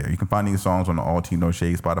be there. You can find these songs on the All Tea No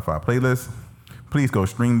Shade Spotify playlist. Please go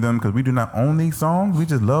stream them because we do not own these songs. We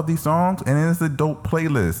just love these songs, and it's a dope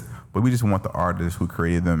playlist. But we just want the artists who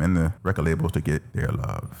created them and the record labels to get their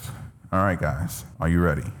love. All right, guys, are you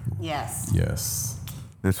ready? Yes. Yes.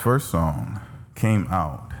 This first song came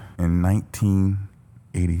out in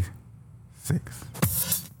 1986.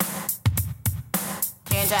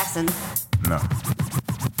 Janet Jackson. No.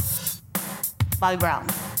 Bobby Brown.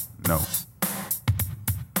 No.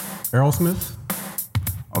 Aerosmith.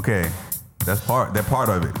 Okay, they're part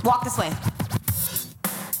of it. Walk This Way.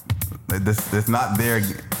 It's not there.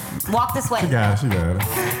 Walk This Way. She got it.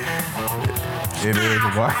 It is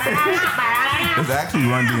what? It's actually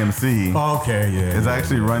Run DMC. Okay, yeah. It's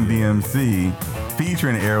actually Run DMC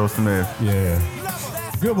featuring Aerosmith. Yeah.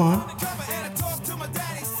 Good one.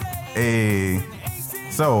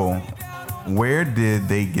 So, where did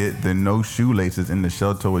they get the no shoelaces in the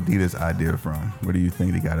shell-toe Adidas idea from? Where do you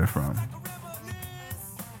think they got it from?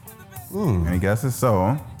 Any guesses?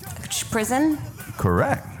 So, Prison.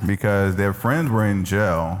 correct, because their friends were in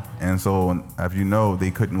jail, and so if you know,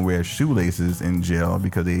 they couldn't wear shoelaces in jail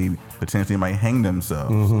because they potentially might hang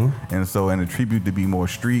themselves. And so, in a tribute to be more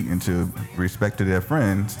street and to respect to their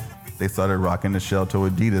friends, they started rocking the shell-toe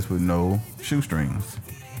Adidas with no shoestrings.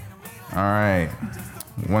 All right,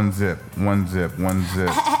 one zip.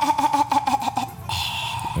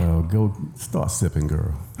 Go start sipping,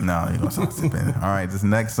 girl. No, you're gonna start sipping. All right, this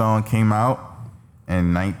next song came out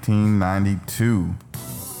in 1992.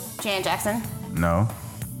 Janet Jackson. No.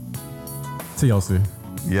 TLC.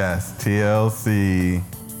 Yes, TLC.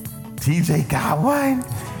 TJ got one.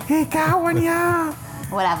 He got one, y'all.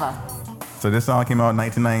 Whatever. So this song came out in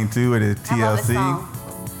 1992. It is I love this TLC. song.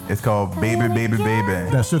 It's called Baby, Baby, Baby.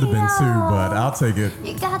 That should have been two, but I'll take it.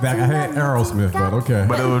 You got Back, to I had love it. Aerosmith, but okay.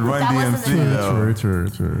 But it was Run That wasn't DMC though.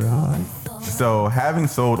 True. All right. So having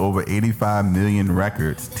sold over 85 million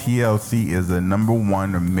records, TLC is the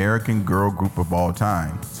 #1 American girl group of all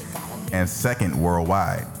time and second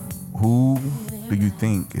worldwide. Who do you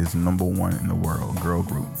think is #1 in the world girl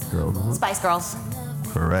group? Spice Girls.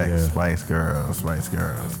 Correct. Yeah. Spice Girls.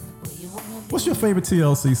 What's your favorite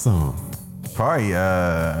TLC song? Probably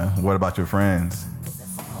What About Your Friends?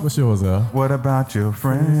 What's yours, What about your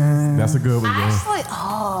friends? That's a good one, yeah. Actually,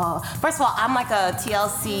 first of all, I'm like a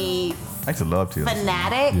TLC I used to love TLC.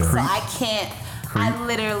 fanatic, Yeah. so Creep. I can't. Creep. I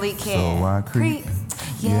literally can't. So I creep.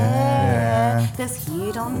 Yeah, cause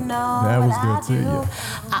you don't know. That was what good I too, do. yeah.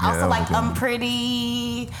 I Yeah, also that was like a good one.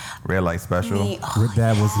 Pretty. Red Light Special. Me.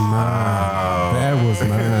 That was mine. That was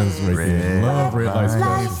mine right there. Love Red Light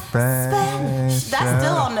Special. That's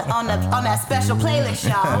still on that special playlist,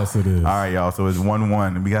 y'all. Yes, it is. All right, y'all. So it's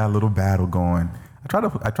 1-1. We got a little battle going. I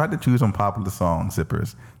tried to choose some popular songs,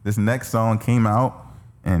 sippers. This next song came out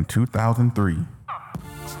in 2003.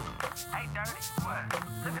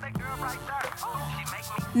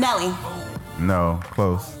 Nelly. No,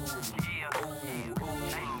 close.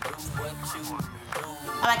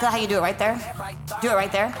 I like how you do it right there. Do it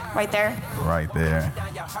right there. Right there. Right there.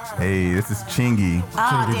 Hey, this is Chingy. Oh,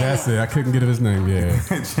 damn That's it. it. I couldn't get his name, yeah.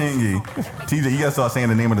 Chingy. TJ, you gotta start saying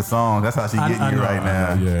the name of the song. That's how she getting you know, right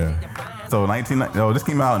now. I know, yeah. So this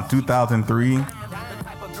came out in 2003.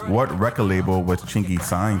 What record label was Chingy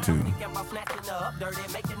signed to?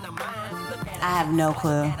 I have no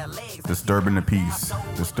clue. Disturbing the Peace.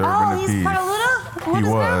 Disturbing Oh, the he's Peace. part of Luda? He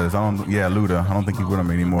Luda's was. Luda. I don't think he's with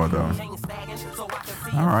him anymore though.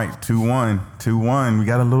 All right, 2-1. We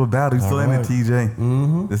got a little battle. You still in it, TJ?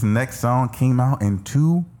 Mm-hmm. This next song came out in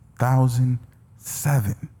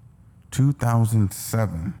 2007.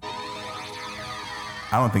 2007.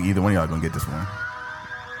 I don't think either one of y'all gonna get this one.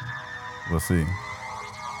 We'll see.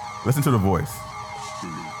 Listen to the voice.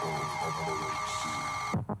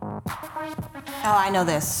 Oh, I know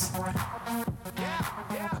this.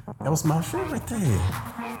 That was my favorite thing.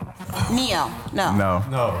 Neo. No. No.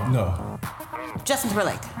 Justin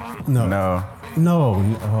Timberlake. No.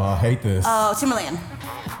 Oh, I hate this. Oh, Timberland.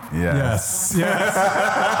 Yes. Yes.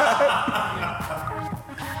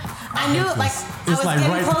 I knew it like I It's was like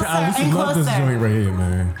getting right. closer I used to and love this closer. joint right here,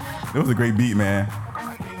 man. It was a great beat, man.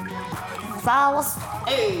 If I was,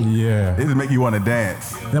 hey. Yeah. It just make you want to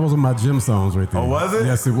dance. That was one of my gym songs right there. Oh, was it?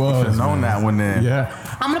 Yes, it was. You should've known man. that one then. Yeah.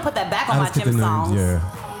 I'm gonna put that back on I my just get gym the songs. names. Yeah.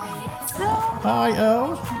 Hi,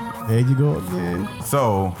 El. There you go again.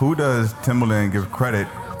 So, who does Timberland give credit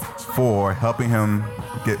for helping him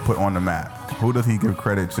get put on the map? Who does he give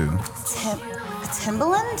credit to?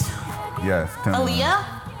 Timbaland? Yes. Timbaland. Aaliyah?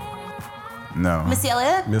 No. Missy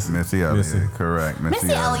Elliott? Missy Elliott. Correct.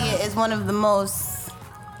 Missy Elliott is one of the most,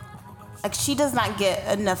 like, she does not get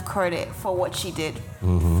enough credit for what she did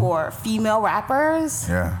for female rappers.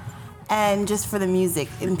 Yeah. And just for the music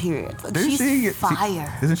in period. Like, she's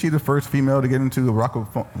fire. Isn't she the first female to get into the Rock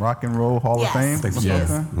and Roll Hall of Fame? She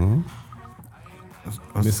is.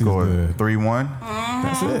 Let's score 3-1.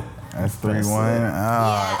 That's it. That's 3-1.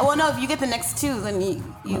 Yeah. Well, no, if you get the next two, then you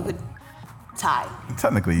would tie.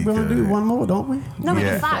 Technically, you We're could. going to do one more, don't we? No, we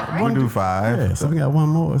do 5, right? We'll do 5. Yeah, so we got one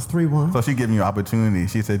more. It's 3-1. So she giving you opportunity.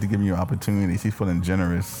 She said to give you opportunity. She's feeling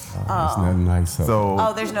generous. That's not nice. So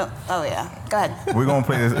Oh, there's no. Oh, yeah. Go ahead. we're going to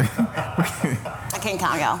play this. I can't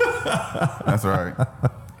count, y'all. That's right.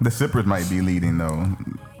 The Sippers might be leading, though.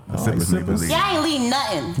 The Sippers may be leading. Yeah, I ain't leading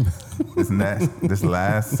nothing. This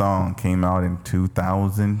last song came out in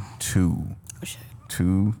 2002. Oh, shit.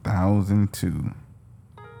 2002.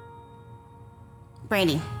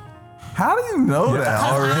 Brandy. How do you know that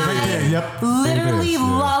already? Yep. Literally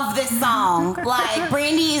love this song. Like,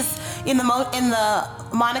 Brandy's in the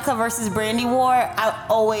Monica versus Brandy war. I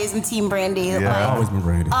always am Team Brandy. Yeah. Like, I've always been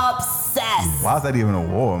Brandy. Obsessed. Why is that even a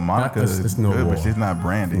war? Monica It's is no good, war. but she's not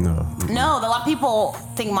Brandy. No. No, a lot of people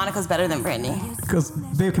think Monica's better than Brandy. Because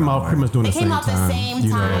they came out pretty much during They the came same out time. the same you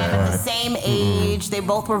know, time, at the right. same age. They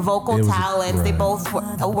both were vocal It was- talents. They right. both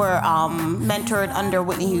were mentored under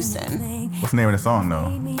Whitney Houston. What's the name of the song, though?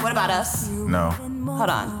 What About Us? No. Hold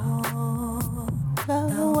on.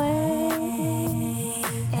 Love away.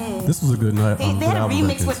 This was a good night. They had a good album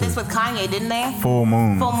back remix then, with this too. with Kanye, didn't they? Full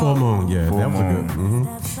Moon. Full Moon, yeah. Full that was Moon. a good.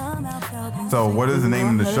 Mm-hmm. So what is the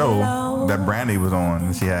name of the show that Brandy was on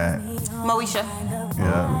that she had? Moesha.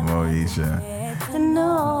 Yeah, Moesha.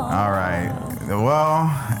 All right. Well,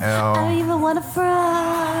 I L. don't even wanna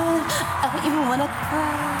fry. I don't even wanna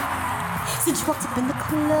cry. Since you walked up in the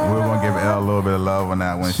club. We're gonna give L a little bit of love on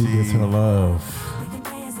that one. She gets her love.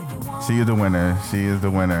 She is the winner. She is the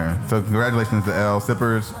winner. So congratulations to L.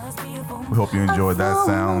 Sippers. We hope you enjoyed that.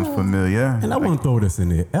 Sounds familiar. And I want to throw this in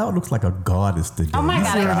there. Elle looks like a goddess today. Oh my You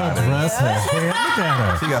God, see I her can't dress, her hair. Look at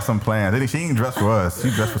her. She got some plans. She ain't dressed for us. She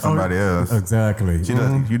dressed for somebody else. Exactly. She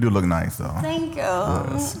does. You do look nice though. Thank you.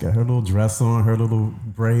 Yes. Got her little dress on, her little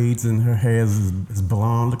braids, and her hair is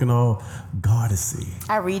blonde, looking all goddessy.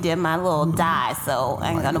 I redid my little dye, so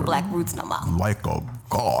I ain't got no black roots no more. Like a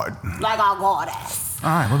god. Like our goddess. All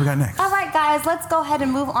right, what we got next? All right, guys, let's go ahead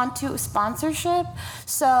and move on to sponsorship.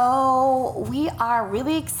 So we are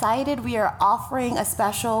really excited. We are offering a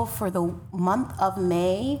special for the month of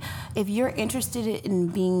May. If you're interested in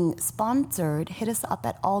being sponsored, hit us up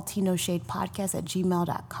at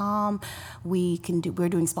alltinoshadepodcast@gmail.com. We're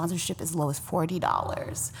doing sponsorship as low as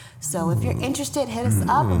 $40. So if you're interested, hit us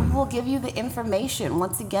up and we will give you the information.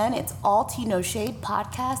 Once again, it's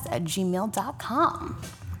alltinoshadepodcast@gmail.com.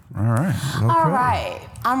 All right. All right,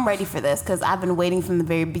 I'm ready for this because I've been waiting from the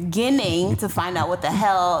very beginning to find out what the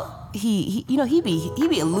hell he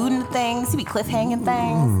be alluding to things, he be cliffhanging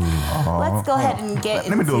things. Let's go ahead and get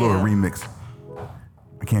Let me do a little remix.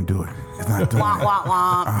 I can't do it. It's not doing Womp, it. womp,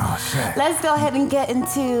 womp. Oh shit. Let's go ahead and get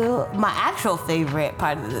into my actual favorite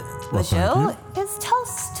part of the show. It's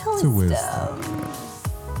Toast to Wisdom.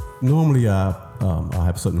 Normally, I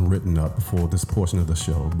have something written up before this portion of the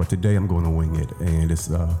show, but today I'm going to wing it. And it's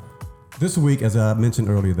this week, as I mentioned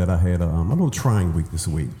earlier, that I had a little trying week this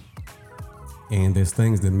week. And there's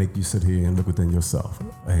things that make you sit here and look within yourself.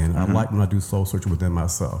 And I like when I do soul searching within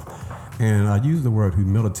myself. And I use the word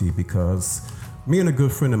humility because me and a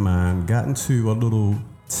good friend of mine got into a little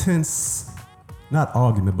tense, not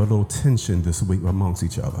argument, but a little tension this week amongst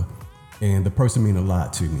each other. And the person meant a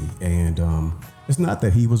lot to me. And it's not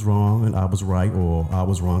that he was wrong and I was right, or I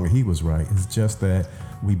was wrong and he was right. It's just that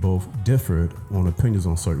we both differed on opinions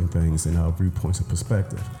on certain things and our viewpoints and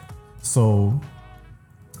perspective. So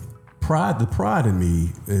the pride in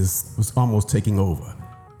me was almost taking over.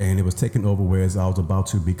 And it was taking over whereas I was about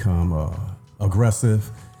to become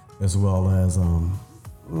aggressive, as well as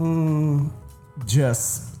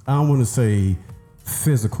just, I don't want to say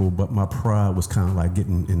physical, but my pride was kind of like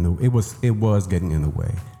getting in the, it was getting in the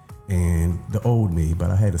way. And the old me,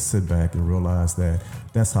 but I had to sit back and realize that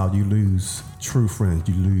that's how you lose true friends.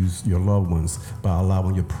 You lose your loved ones by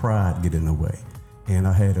allowing your pride to get in the way. And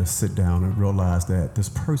I had to sit down and realize that this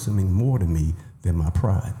person means more to me than my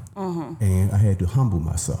pride. And I had to humble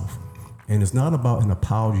myself. And it's not about an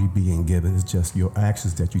apology being given, it's just your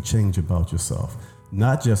actions that you change about yourself.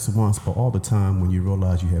 Not just once, but all the time when you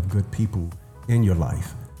realize you have good people in your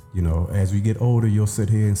life. You know, as we get older, you'll sit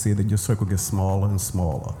here and see that your circle gets smaller and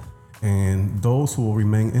smaller. And those who will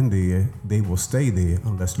remain in there, they will stay there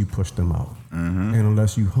unless you push them out. And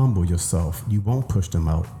unless you humble yourself, you won't push them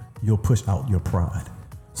out. You'll push out your pride.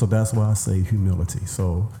 So that's why I say humility.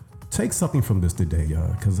 So take something from this today,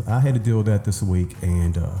 because I had to deal with that this week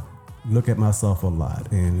and look at myself a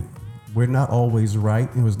lot. And we're not always right.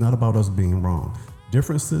 It was not about us being wrong.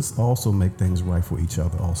 Differences also make things right for each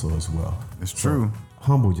other also as well. It's true.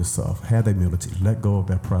 Humble yourself, have that humility, let go of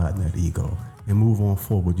that pride and that ego, and move on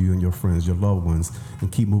forward, you and your friends, your loved ones,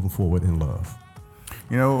 and keep moving forward in love.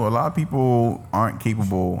 You know, a lot of people aren't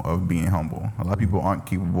capable of being humble. A lot of people aren't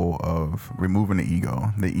capable of removing the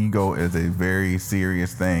ego. The ego is a very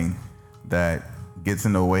serious thing that gets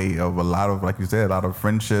in the way of a lot of, like you said, a lot of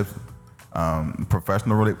friendships,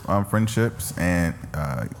 professional friendships, and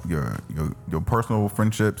your personal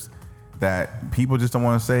friendships that people just don't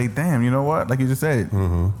want to say, damn, you know what? Like you just said,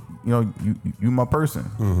 you know, you my person,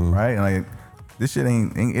 right? And like, this shit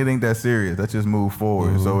ain't that serious. Let's just move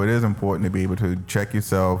forward. So it is important to be able to check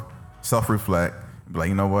yourself, self-reflect, be like,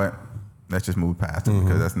 you know what? Let's just move past it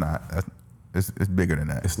because it's bigger than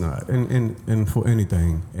that. It's not. And for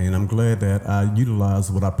anything, and I'm glad that I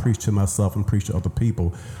utilize what I preach to myself and preach to other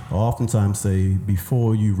people. I oftentimes say,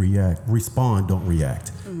 before you respond, don't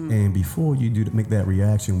react. And before you do make that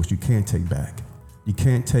reaction, which you can't take back, you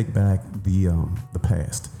can't take back the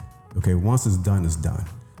past. Okay, once it's done, it's done.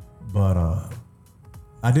 But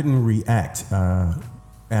I didn't react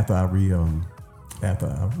after I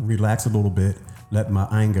relaxed a little bit, let my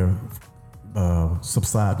anger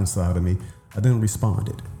subside inside of me. I then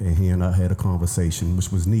responded, and he and I had a conversation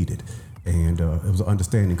which was needed, and it was an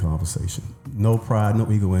understanding conversation. No pride,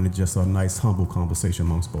 no ego in it, just a nice, humble conversation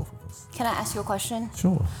amongst both of us. Can I ask you a question?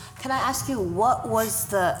 Sure. Can I ask you, what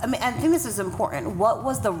was I think this is important. What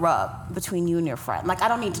was the rub between you and your friend? Like, I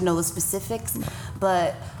don't need to know the specifics,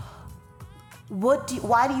 but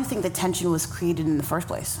why do you think the tension was created in the first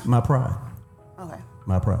place? My pride. Okay.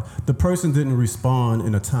 My pride. The person didn't respond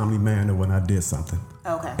in a timely manner when I did something.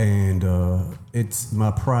 Okay. And it's my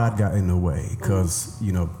pride got in the way because,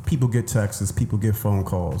 you know, people get texts, people get phone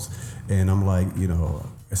calls. And I'm like, you know,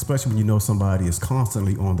 especially when you know somebody is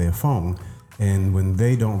constantly on their phone. And when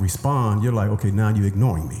they don't respond, you're like, okay, now you're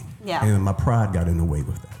ignoring me. Yeah. And my pride got in the way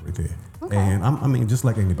with that right there. Okay. And I mean, just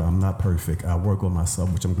like anybody, I'm not perfect. I work on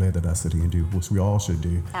myself, which I'm glad that I sit here and do, which we all should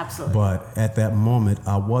do. Absolutely. But at that moment,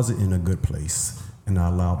 I wasn't in a good place. And I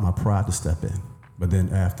allowed my pride to step in. But then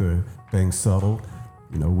after things settled,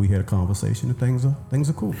 you know, we had a conversation and things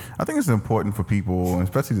are cool. I think it's important for people,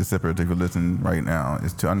 especially the sippers, if you're listening right now,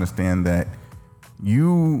 is to understand that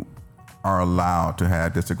you are allowed to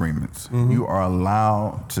have disagreements. You are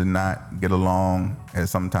allowed to not get along at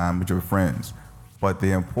some time with your friends. But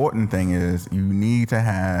the important thing is you need to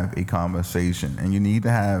have a conversation and you need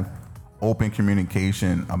to have open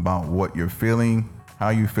communication about what you're feeling, how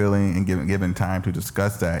you're feeling, and given time to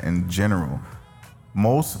discuss that in general.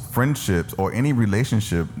 Most friendships or any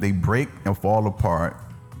relationship, they break and fall apart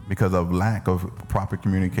because of lack of proper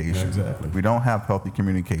communication. Exactly. We don't have healthy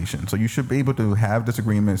communication. So you should be able to have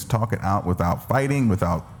disagreements, talk it out without fighting,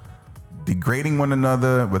 without degrading one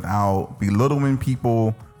another, without belittling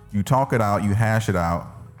people. You talk it out, you hash it out,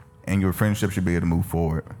 and your friendship should be able to move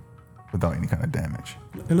forward without any kind of damage.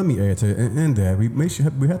 And let me add to it, in that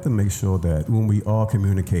we have to make sure that when we are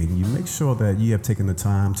communicating, you make sure that you have taken the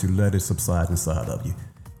time to let it subside inside of you.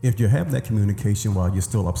 If you have that communication while you're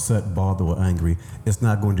still upset, bothered, or angry, it's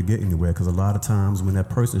not going to get anywhere because a lot of times when that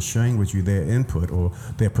person is sharing with you their input or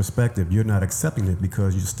their perspective, you're not accepting it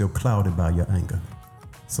because you're still clouded by your anger.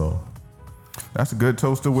 So that's a good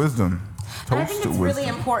toast to wisdom. And I think it's really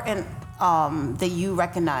important that you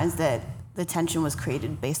recognize that the tension was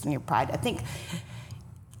created based on your pride. I think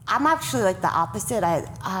I'm actually like the opposite.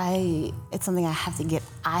 It's something I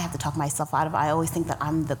have to talk myself out of. I always think that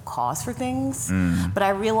I'm the cause for things. But I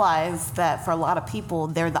realize that for a lot of people,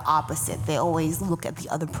 they're the opposite. They always look at the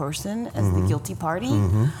other person as the guilty party.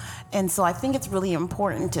 And so I think it's really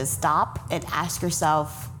important to stop and ask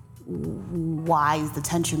yourself, why is the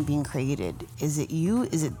tension being created? Is it you?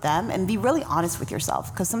 Is it them? And be really honest with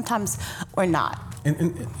yourself, because sometimes we're not.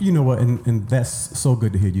 And you know what? And that's so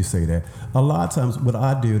good to hear you say that. A lot of times what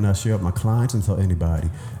I do, and I share with my clients and tell anybody,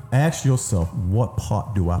 ask yourself, what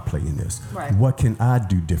part do I play in this? Right. What can I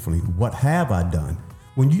do differently? What have I done?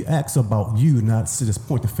 When you ask about you, not just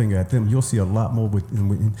point the finger at them, you'll see a lot more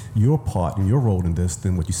within your part and your role in this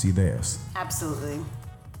than what you see theirs. Absolutely.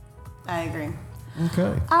 I agree.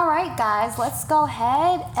 Okay. All right, guys, let's go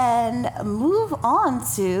ahead and move on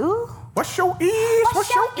to... What's your ish?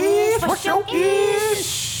 What's your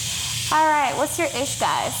ish? All right, what's your ish,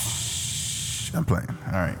 guys? I'm playing.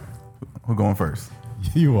 All right. Who's going first?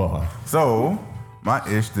 You are. So, my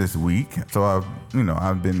ish this week. So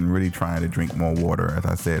I've been really trying to drink more water, as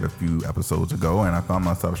I said a few episodes ago, and I found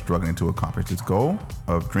myself struggling to accomplish this goal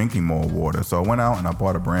of drinking more water. So I went out and I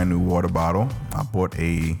bought a brand new water bottle. I bought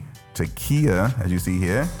a Tequila, as you see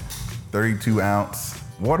here, 32-ounce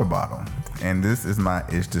water bottle. And this is my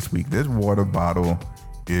ish this week. This water bottle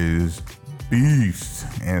is beast.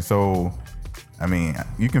 And so, I mean,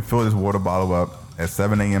 you can fill this water bottle up at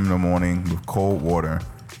 7 a.m. in the morning with cold water,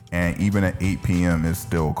 and even at 8 p.m. it's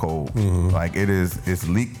still cold. Like it's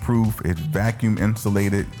leak proof, it's vacuum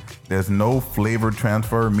insulated. There's no flavor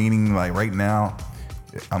transfer, meaning like right now,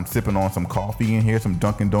 I'm sipping on some coffee in here, some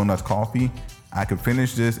Dunkin' Donuts coffee. I could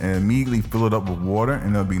finish this and immediately fill it up with water,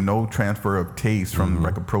 and there'll be no transfer of taste from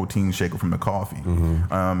like a protein shake or from the coffee.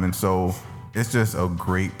 And so it's just a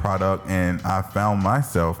great product, and I found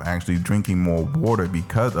myself actually drinking more water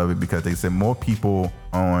because of it, because they said more people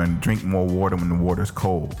drink more water when the water's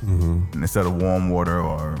cold instead of warm water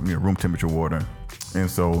or room temperature water. And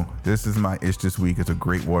so this is my ish this week. It's a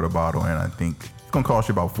great water bottle, and I think it's gonna cost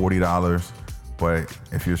you about $40. But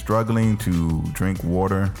if you're struggling to drink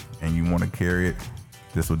water and you want to carry it,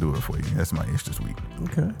 this will do it for you. That's my ish this week.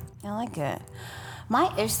 Okay. I like it.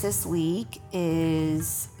 My ish this week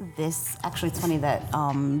is this. Actually, it's funny that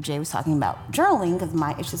Jay was talking about journaling, because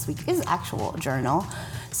my ish this week is actual journal.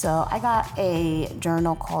 So I got a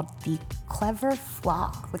journal called the Clever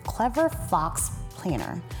Fox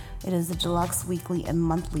Planner. It is a deluxe weekly and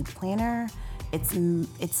monthly planner. Its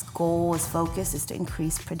goal, its focus is to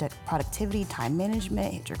increase productivity, time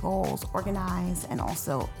management, hit your goals, organize, and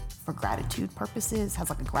also for gratitude purposes, has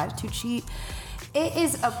like a gratitude sheet. It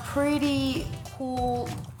is a pretty cool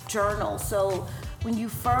journal. So when you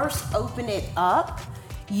first open it up,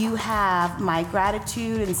 you have my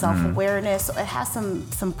gratitude and self-awareness. So it has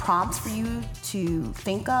some prompts for you to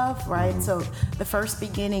think of, right? So the first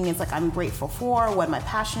beginning is like, I'm grateful for, what am I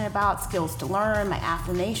passionate about, skills to learn, my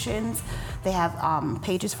affirmations. They have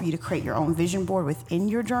pages for you to create your own vision board within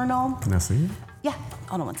your journal. Can I see it? Yeah,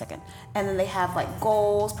 hold on one second. And then they have like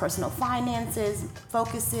goals, personal finances,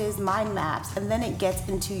 focuses, mind maps, and then it gets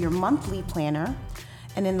into your monthly planner.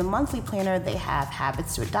 And in the monthly planner, they have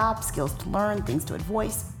habits to adopt, skills to learn, things to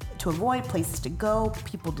avoid, places to go,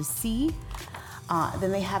 people to see.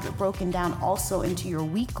 Then they have it broken down also into your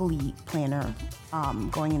weekly planner,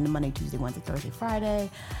 going into Monday, Tuesday, Wednesday, Thursday, Friday.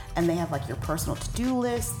 And they have like your personal to-do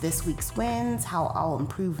list, this week's wins, how I'll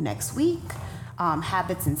improve next week,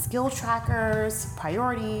 habits and skill trackers,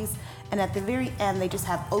 priorities. And at the very end, they just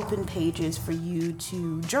have open pages for you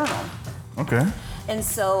to journal. Okay. And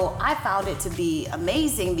so I found it to be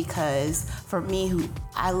amazing, because for me,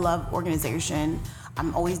 I love organization,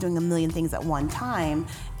 I'm always doing a million things at one time,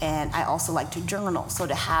 and I also like to journal. So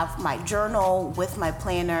to have my journal with my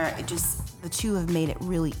planner, the two have made it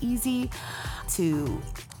really easy to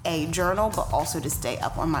journal, but also to stay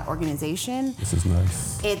up on my organization. This is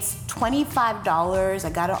nice. It's $25. I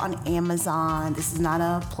got it on Amazon. This is not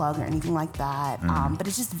a plug or anything like that. But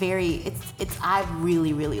it's just I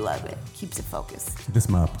really, really love it. Keeps it focused. This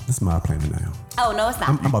is my planner now. Oh, no, it's not.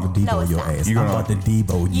 I'm about to Debo your ass. I'm about to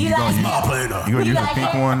Debo you. You're going to use the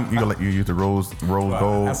pink one? You use the rose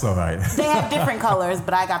gold? That's all right. They have different colors,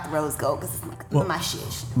 but I got the rose gold because it's my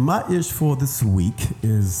shit. My ish for this week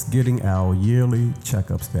is getting our yearly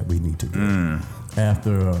checkups that we need to do.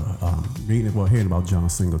 After hearing about John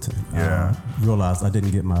Singleton, realized I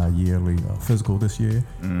didn't get my yearly physical this year.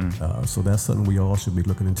 So that's something we all should be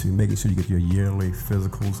looking into, making sure you get your yearly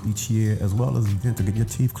physicals each year, as well as to get your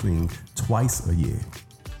teeth cleaned twice a year.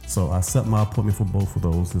 So I set my appointment for both of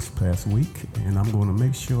those this past week, and I'm going to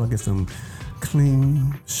make sure I get some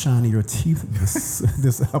clean, shinier teeth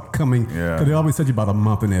this upcoming. Because they always tell you about a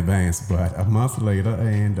month in advance, but a month later,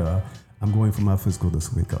 and I'm going for my physical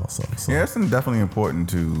this week also. So. Yeah, it's definitely important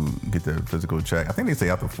to get the physical check. I think they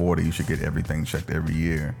say after 40, you should get everything checked every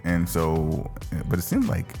year. And so, but it seems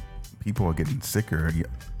like people are getting sicker,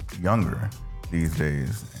 younger these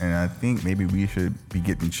days. And I think maybe we should be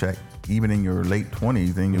getting checked even in your late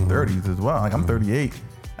 20s and your 30s as well. Like I'm 38.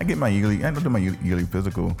 I don't do my yearly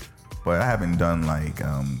physical, but I haven't done like,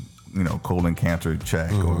 colon cancer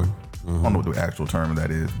check or I don't know what the actual term of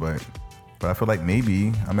that is, but I feel like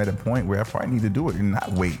maybe I'm at a point where I probably need to do it and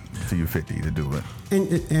not wait till you're 50 to do it.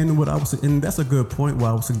 And what I would say, and that's a good point. What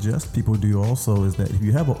I would suggest people do also is that if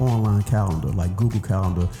you have an online calendar like Google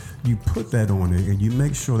Calendar, you put that on it and you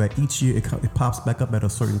make sure that each year it pops back up at a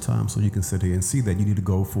certain time, so you can sit here and see that you need to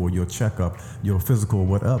go for your checkup, your physical,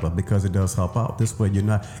 whatever, because it does help out. This way you're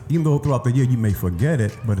not, even though throughout the year you may forget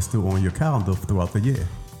it, but it's still on your calendar throughout the year.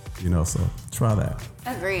 So try that.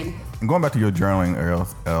 Agreed. And going back to your journaling,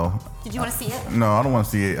 L. Did you want to see it? No, I don't want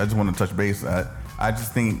to see it. I just want to touch base. I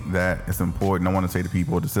just think that it's important. I want to say to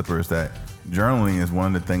people, the sippers, that journaling is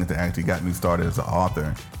one of the things that actually got me started as an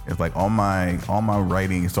author. It's like all my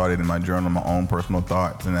writing started in my journal, my own personal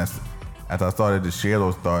thoughts, and as I started to share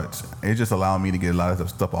those thoughts, it just allowed me to get a lot of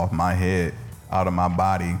stuff off my head, out of my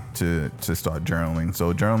body, to start journaling.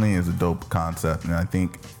 So journaling is a dope concept, and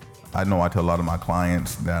I know I tell a lot of my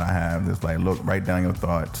clients that I have this, like, look, write down your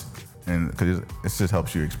thoughts, and because it just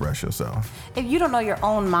helps you express yourself. If you don't know your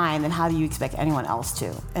own mind, then how do you expect anyone else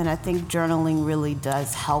to? And I think journaling really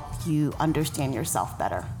does help you understand yourself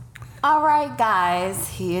better. All right, guys,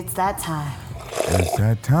 it's that time. It's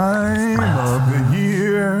that time of the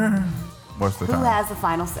year. What's the time? Who has the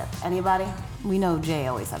final sip? Anybody? We know Jay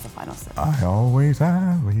always has a final sip. I always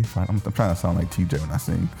have a final. I'm trying to sound like TJ when I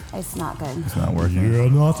sing. It's not good. It's not working. You're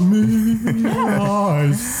not me.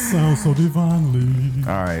 I sound so divinely.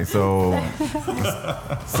 All right, so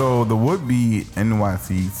the would-be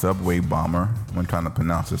NYC subway bomber, when trying to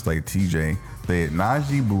pronounce this like TJ, said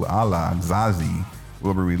Najee Buala Zazi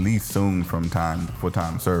will be released soon for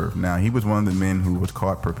time served. Now, he was one of the men who was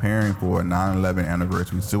caught preparing for a 9/11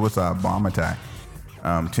 anniversary suicide bomb attack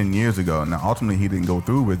 10 years ago. Now, ultimately, he didn't go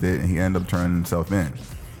through with it, and he ended up turning himself in.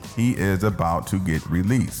 He is about to get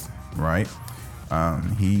released, right?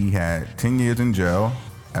 He had 10 years in jail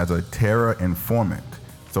as a terror informant.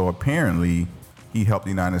 So apparently, he helped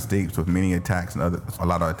the United States with many attacks and a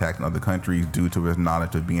lot of attacks in other countries due to his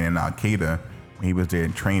knowledge of being in Al-Qaeda when he was there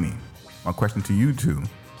in training. My question to you two,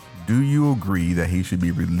 do you agree that he should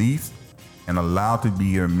be released and allowed to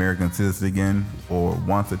be an American citizen again, or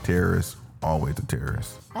once a terrorist, always a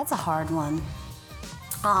terrorist? That's a hard one.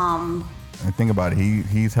 And think about it,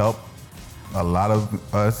 he's helped a lot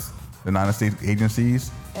of us, the United States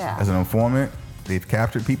agencies, as an informant. They've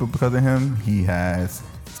captured people because of him. He has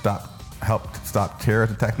helped stop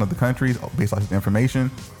terrorist attacks in other countries based off his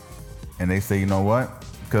information. And they say, you know what?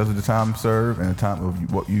 Because of the time served and the time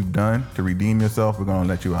of what you've done to redeem yourself, we're going to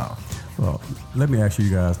let you out. Well, let me ask you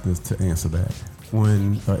guys this to answer that.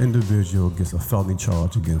 When an individual gets a felony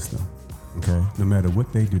charge against them, okay, no matter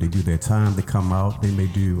what they do their time, they come out, they may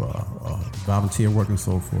do volunteer work and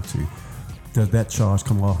so forth too. Does that charge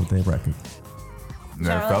come off with their record?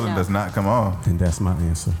 That felon does not come off. Then that's my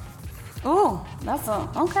answer. Ooh, that's an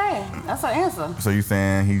answer. So you're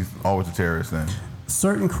saying he's always a terrorist then?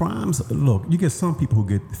 Certain crimes, look, you get some people who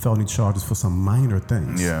get felony charges for some minor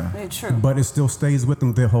things. Yeah. It's true. But it still stays with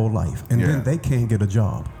them their whole life. And then they can't get a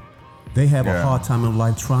job. They have a hard time in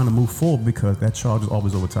life trying to move forward because that charge is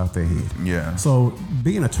always over top their head. Yeah. So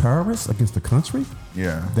being a terrorist against the country,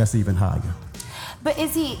 that's even higher. But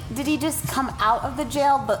did he just come out of the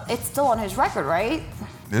jail, but it's still on his record, right?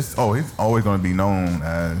 He's always going to be known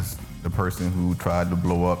as the person who tried to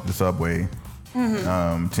blow up the subway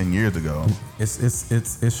 10 years ago.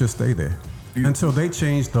 It should stay there until they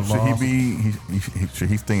change the law. Should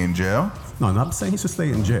he stay in jail? No, I'm not saying he should stay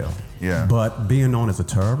in jail. Yeah. But being known as a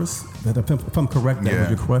terrorist, if I'm correct, that what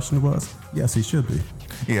your question was, yes, he should be.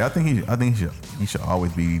 Yeah, I think he should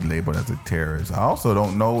always be labeled as a terrorist. I also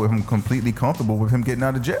don't know if I'm completely comfortable with him getting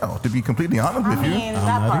out of jail, to be completely honest with you. I'm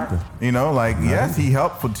not either. You know, like, yes, he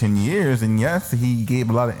helped for 10 years, and yes, he gave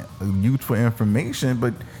a lot of useful information,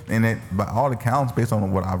 but by all accounts, based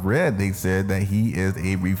on what I've read, they said that he is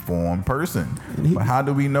a reformed person. But how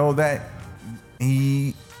do we know that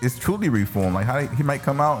he is truly reformed? Like, how he might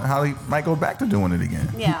come out, how he might go back to doing it again.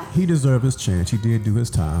 Yeah. He deserved his chance. He did do his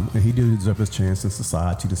time, and he did deserve his chance in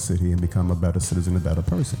society to sit here and become a better citizen, a better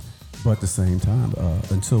person. But at the same time,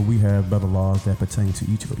 until we have better laws that pertain to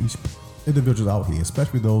each individual out here,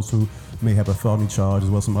 especially those who may have a felony charge as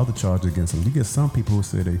well as some other charges against them. You get some people who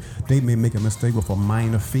say they may make a mistake with a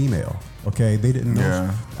minor female. Okay, they didn't know.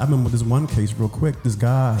 Yeah. I remember this one case real quick. This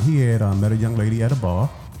guy, he had met a young lady at a bar.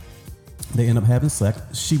 They end up having sex.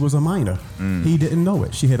 She was a minor. He didn't know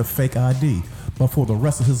it. She had a fake ID. But for the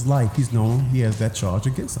rest of his life, he's known he has that charge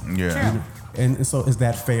against him. Yeah. And so is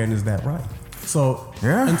that fair and is that right? So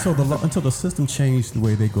until the system changed the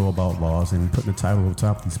way they go about laws and putting the title over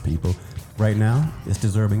top of these people, right now, it's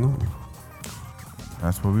deserving only.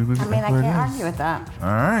 That's what we would. I mean, I can't argue with that. All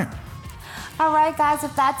right. All right, guys,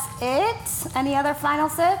 if that's it, any other final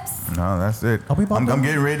sips? No, that's it. Are we about I'm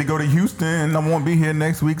getting ready to go to Houston. I won't be here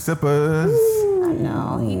next week, sippers. I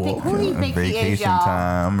know. Who do you think he is, Vacation y'all?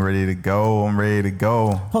 time. I'm ready to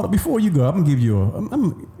go. Hold on, before you go, I'm gonna give you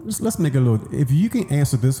let's make a little. If you can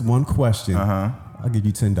answer this one question, I'll give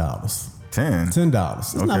you $10. $10.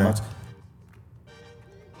 It's not much.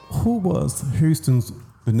 Who was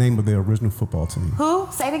the name of their original football team? Who?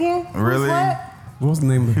 Say it again. Really? What? What was the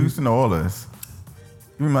name of the Houston Oilers.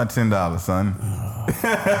 Give me my $10, son.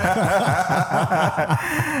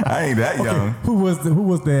 I ain't that young. Who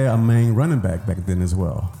was their main running back then as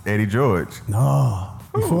well? Eddie George. No,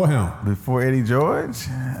 before him. Before Eddie George?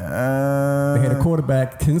 They had a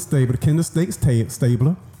quarterback, Ken Stabler.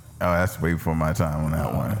 Oh, that's way before my time on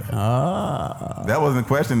that one. That wasn't a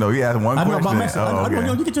question, though. He asked one I know, question.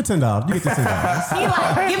 but you get your $10. You get your $10. He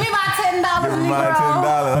like, give me my $10, Give me my $10.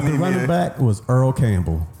 But the running back was Earl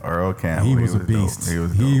Campbell. Earl Campbell. He was a beast.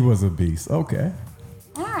 Dope. He was a beast. Okay.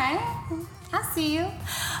 All right. I see you.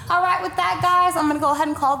 All right, with that, guys, I'm going to go ahead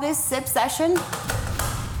and call this sip session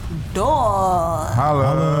done.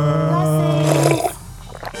 Holla.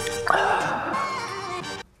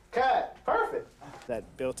 Cut. Perfect. That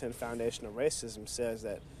built-in foundation of racism says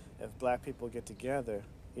that if black people get together,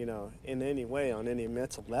 you know, in any way, on any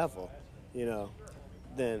mental level, you know,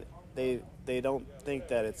 then they don't think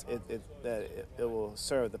that it will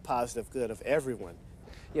serve the positive good of everyone.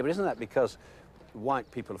 Yeah, but isn't that because white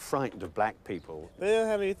people are frightened of black people? They don't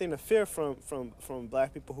have anything to fear from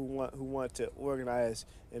black people who want to organize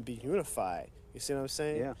and be unified. You see what I'm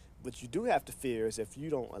saying? Yeah. What you do have to fear is if you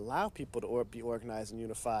don't allow people to be organized and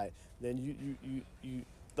unified, then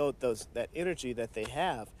that energy that they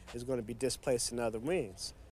have is going to be displaced in other means.